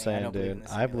No, what I'm I'm just kidding. I saying, don't believe in dude.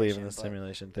 the I believe in the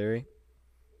simulation, simulation theory.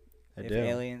 I If do.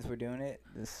 aliens were doing it,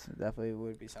 this definitely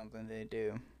would be something they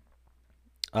do.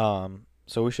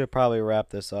 So we should probably wrap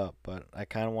this up, but I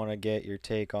kind of want to get your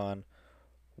take on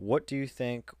what do you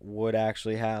think would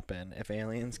actually happen if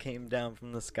aliens came down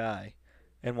from the sky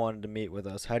and wanted to meet with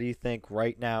us? How do you think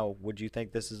right now, would you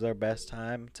think this is our best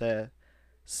time to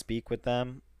speak with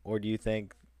them, or do you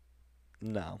think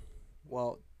no?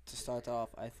 Well, to start off,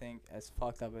 I think as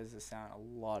fucked up as it sounds,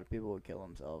 a lot of people would kill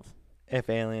themselves. If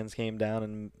aliens came down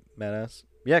and met us?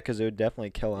 Yeah, because it would definitely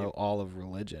kill Yep. out all of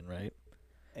religion, right?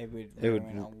 It would It would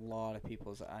ruin a lot of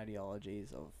people's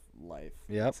ideologies of life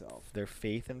Yep. itself. Their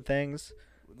faith in things.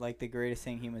 Like, the greatest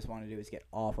thing humans want to do is get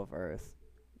off of Earth.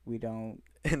 We don't.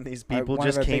 And these Our- people one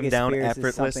of just our came biggest down fears is something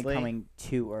effortlessly. coming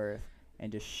to Earth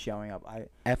and just showing up.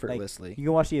 Effortlessly. You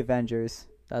can watch the Avengers.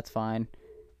 That's fine.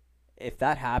 If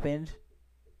that happened,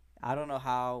 I don't know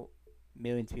how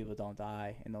millions of people don't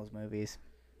die in those movies.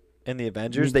 In the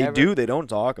Avengers, You they never- do. They don't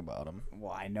talk about them.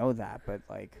 Well, I know that, but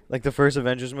like, Like the first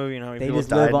Avengers movie, you know how many They people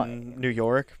just live died on- in New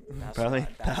York? that's, Probably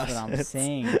that's what I'm thousands.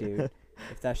 saying, dude.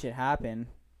 If that shit happened,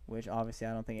 which obviously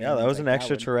I don't think. Yeah, that aliens was an like that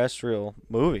would- extraterrestrial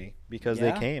movie because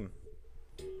Yeah. they came.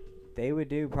 They would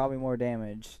do probably more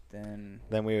damage than.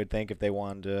 Than we would think if they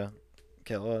wanted to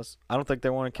kill us. I don't think they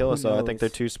want to kill Who us, though. I think they're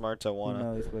knows? too smart to Who want to.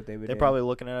 knows what they would They're do. probably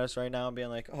looking at us right now and being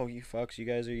like, "Oh, you fucks! You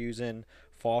guys are using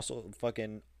fossil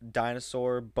fucking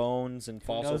dinosaur bones and Who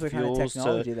fossil knows what kind of fuels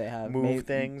technology they have? move maybe,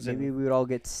 things Maybe and- we would all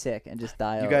get sick and just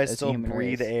die You out guys as a still human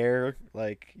breathe race. air?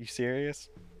 Like, you serious?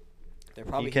 They're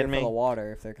probably here kidding for me? the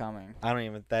water if they're coming. I don't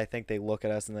even. I think they look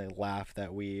at us and they laugh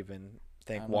that we even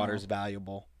think I don't water's know.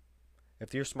 valuable.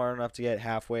 If you're smart enough to get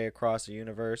halfway across the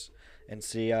universe and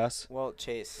see us, Well,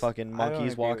 Chase. fucking I don't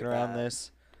monkeys agree walking with around that.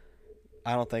 this,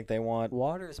 I don't think they want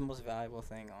Water is the most valuable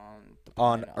thing on the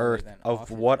on planet other Earth than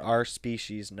of what oxygen. our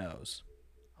species knows.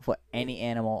 Of what any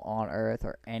animal on Earth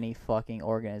or any fucking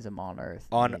organism on Earth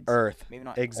On needs. Earth. Maybe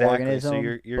not Exactly. organism,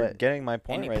 So you're but getting my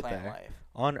point any right plant there. life.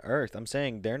 On Earth, I'm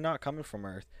saying they're not coming from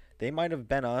Earth. They might have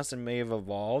been us and may have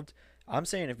evolved. I'm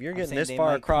saying if you're I'm getting saying this they far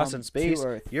might across come in to space,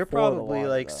 Earth you're for the probably water,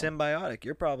 like though. symbiotic.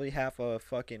 You're probably half a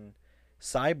fucking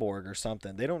cyborg or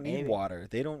something. They don't need Maybe. water.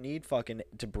 They don't need fucking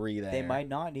to breathe air. They might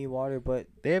not need water, but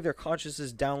They have their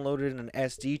consciousness downloaded in an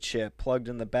SD chip plugged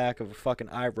in the back of a fucking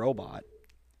iRobot.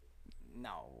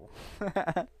 no.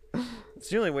 It's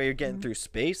the only way you're getting through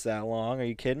space that long. Are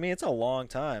you kidding me? It's a long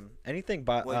time. Anything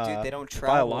Well, dude, they don't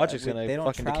travel. biologic's gonna they don't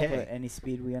fucking travel decay. at any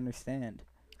speed we understand.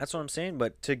 That's what I'm saying.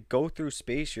 But to go through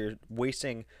space, you're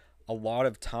wasting a lot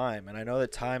of time, and I know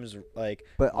that time's like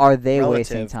But are they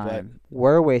wasting relative, but- time?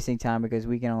 We're wasting time because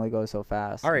we can only go so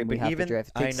fast. All right, and we but have even- to drift.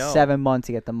 It I takes know. 7 months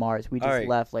to get to Mars. We All just right.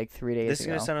 left like 3 days this is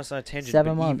ago. gonna send us on a tangent.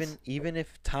 7 but months. even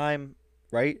if time,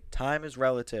 right? Time is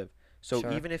relative. So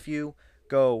Sure. even if you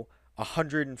go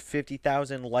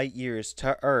 150,000 light years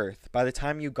to Earth, by the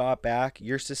time you got back,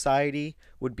 your society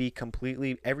would be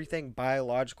completely everything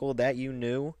biological that you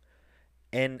knew,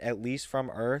 and at least from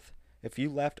Earth. If you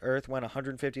left Earth, went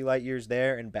 150 light years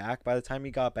there and back, by the time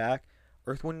you got back,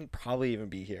 Earth wouldn't probably even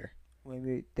be here.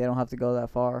 Maybe they don't have to go that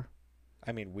far.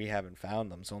 I mean, we haven't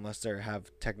found them, so unless they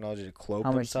have technology to cloak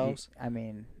How much? themselves, I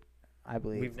mean, I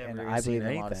believe. We've never and even I seen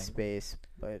believe in a lot of anything. space,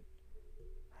 but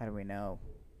how do we know?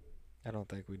 I don't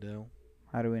think we do.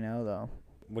 How do we know though?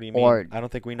 What do you mean? Or I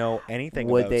don't think we know anything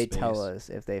Would about they space. tell us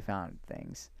if they found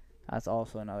things? That's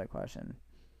also another question.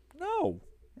 No,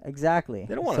 Exactly.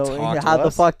 They don't wanna so talk to how the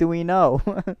us. fuck do we know?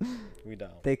 we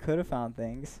don't. They could have found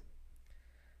things.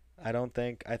 I don't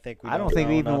think. I think we. I don't think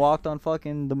know we even enough. walked on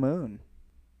fucking the moon.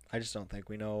 I just don't think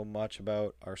we know much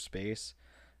about our space,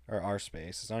 or our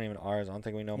space. It's not even ours. I don't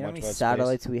think we know You know how much many about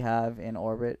satellites we have in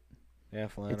orbit? space. Yeah,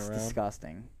 flying It's around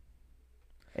disgusting.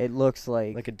 It looks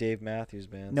like, like a Dave Matthews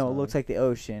Band. no, it song. looks like the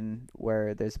ocean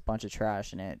where there's a bunch of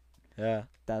trash in it. Yeah,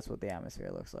 That's what the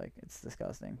atmosphere looks like. It's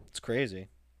disgusting. it's crazy.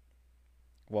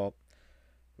 Well,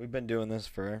 we've been doing this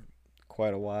for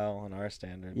quite a while on our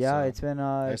standards. Yeah, so it's been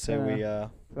I it's say been, we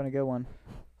it's been a good one.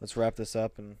 let's wrap this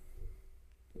up, and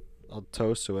I'll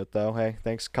toast to it though. Hey,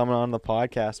 thanks for coming on the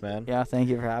podcast, man. Yeah, thank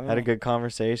you for having Had me. a good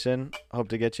conversation. Hope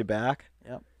to get you back.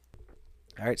 Yep.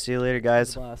 All right, see you later, It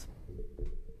was guys. a blast.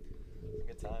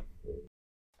 Good time.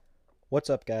 What's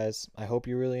up, guys? I hope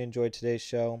you really enjoyed today's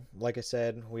show. Like I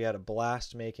said, we had a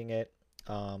blast making it.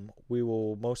 We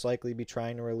will most likely be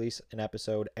trying to release an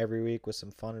episode every week with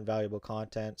some fun and valuable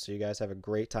content, so you guys have a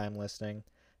great time listening.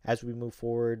 As we move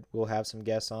forward, we'll have some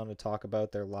guests on to talk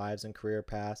about their lives and career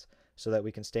paths so that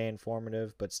we can stay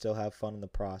informative but still have fun in the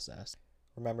process.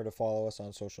 Remember to follow us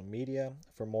on social media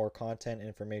for more content and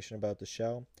information about the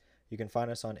show. You can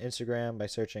find us on Instagram by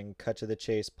searching Cut to the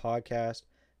Chase Podcast,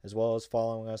 as well as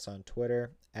following us on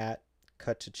Twitter at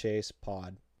Cut to Chase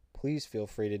Pod. Please feel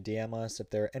free to DM us if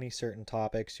there are any certain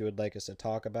topics you would like us to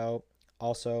talk about.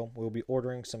 Also, we'll be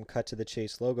ordering some Cut to the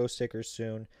Chase logo stickers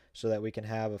soon so that we can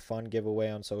have a fun giveaway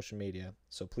on social media.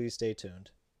 So please stay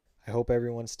tuned. I hope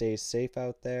everyone stays safe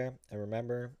out there, and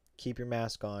remember, keep your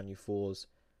mask on, you fools.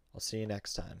 I'll see you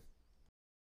next time.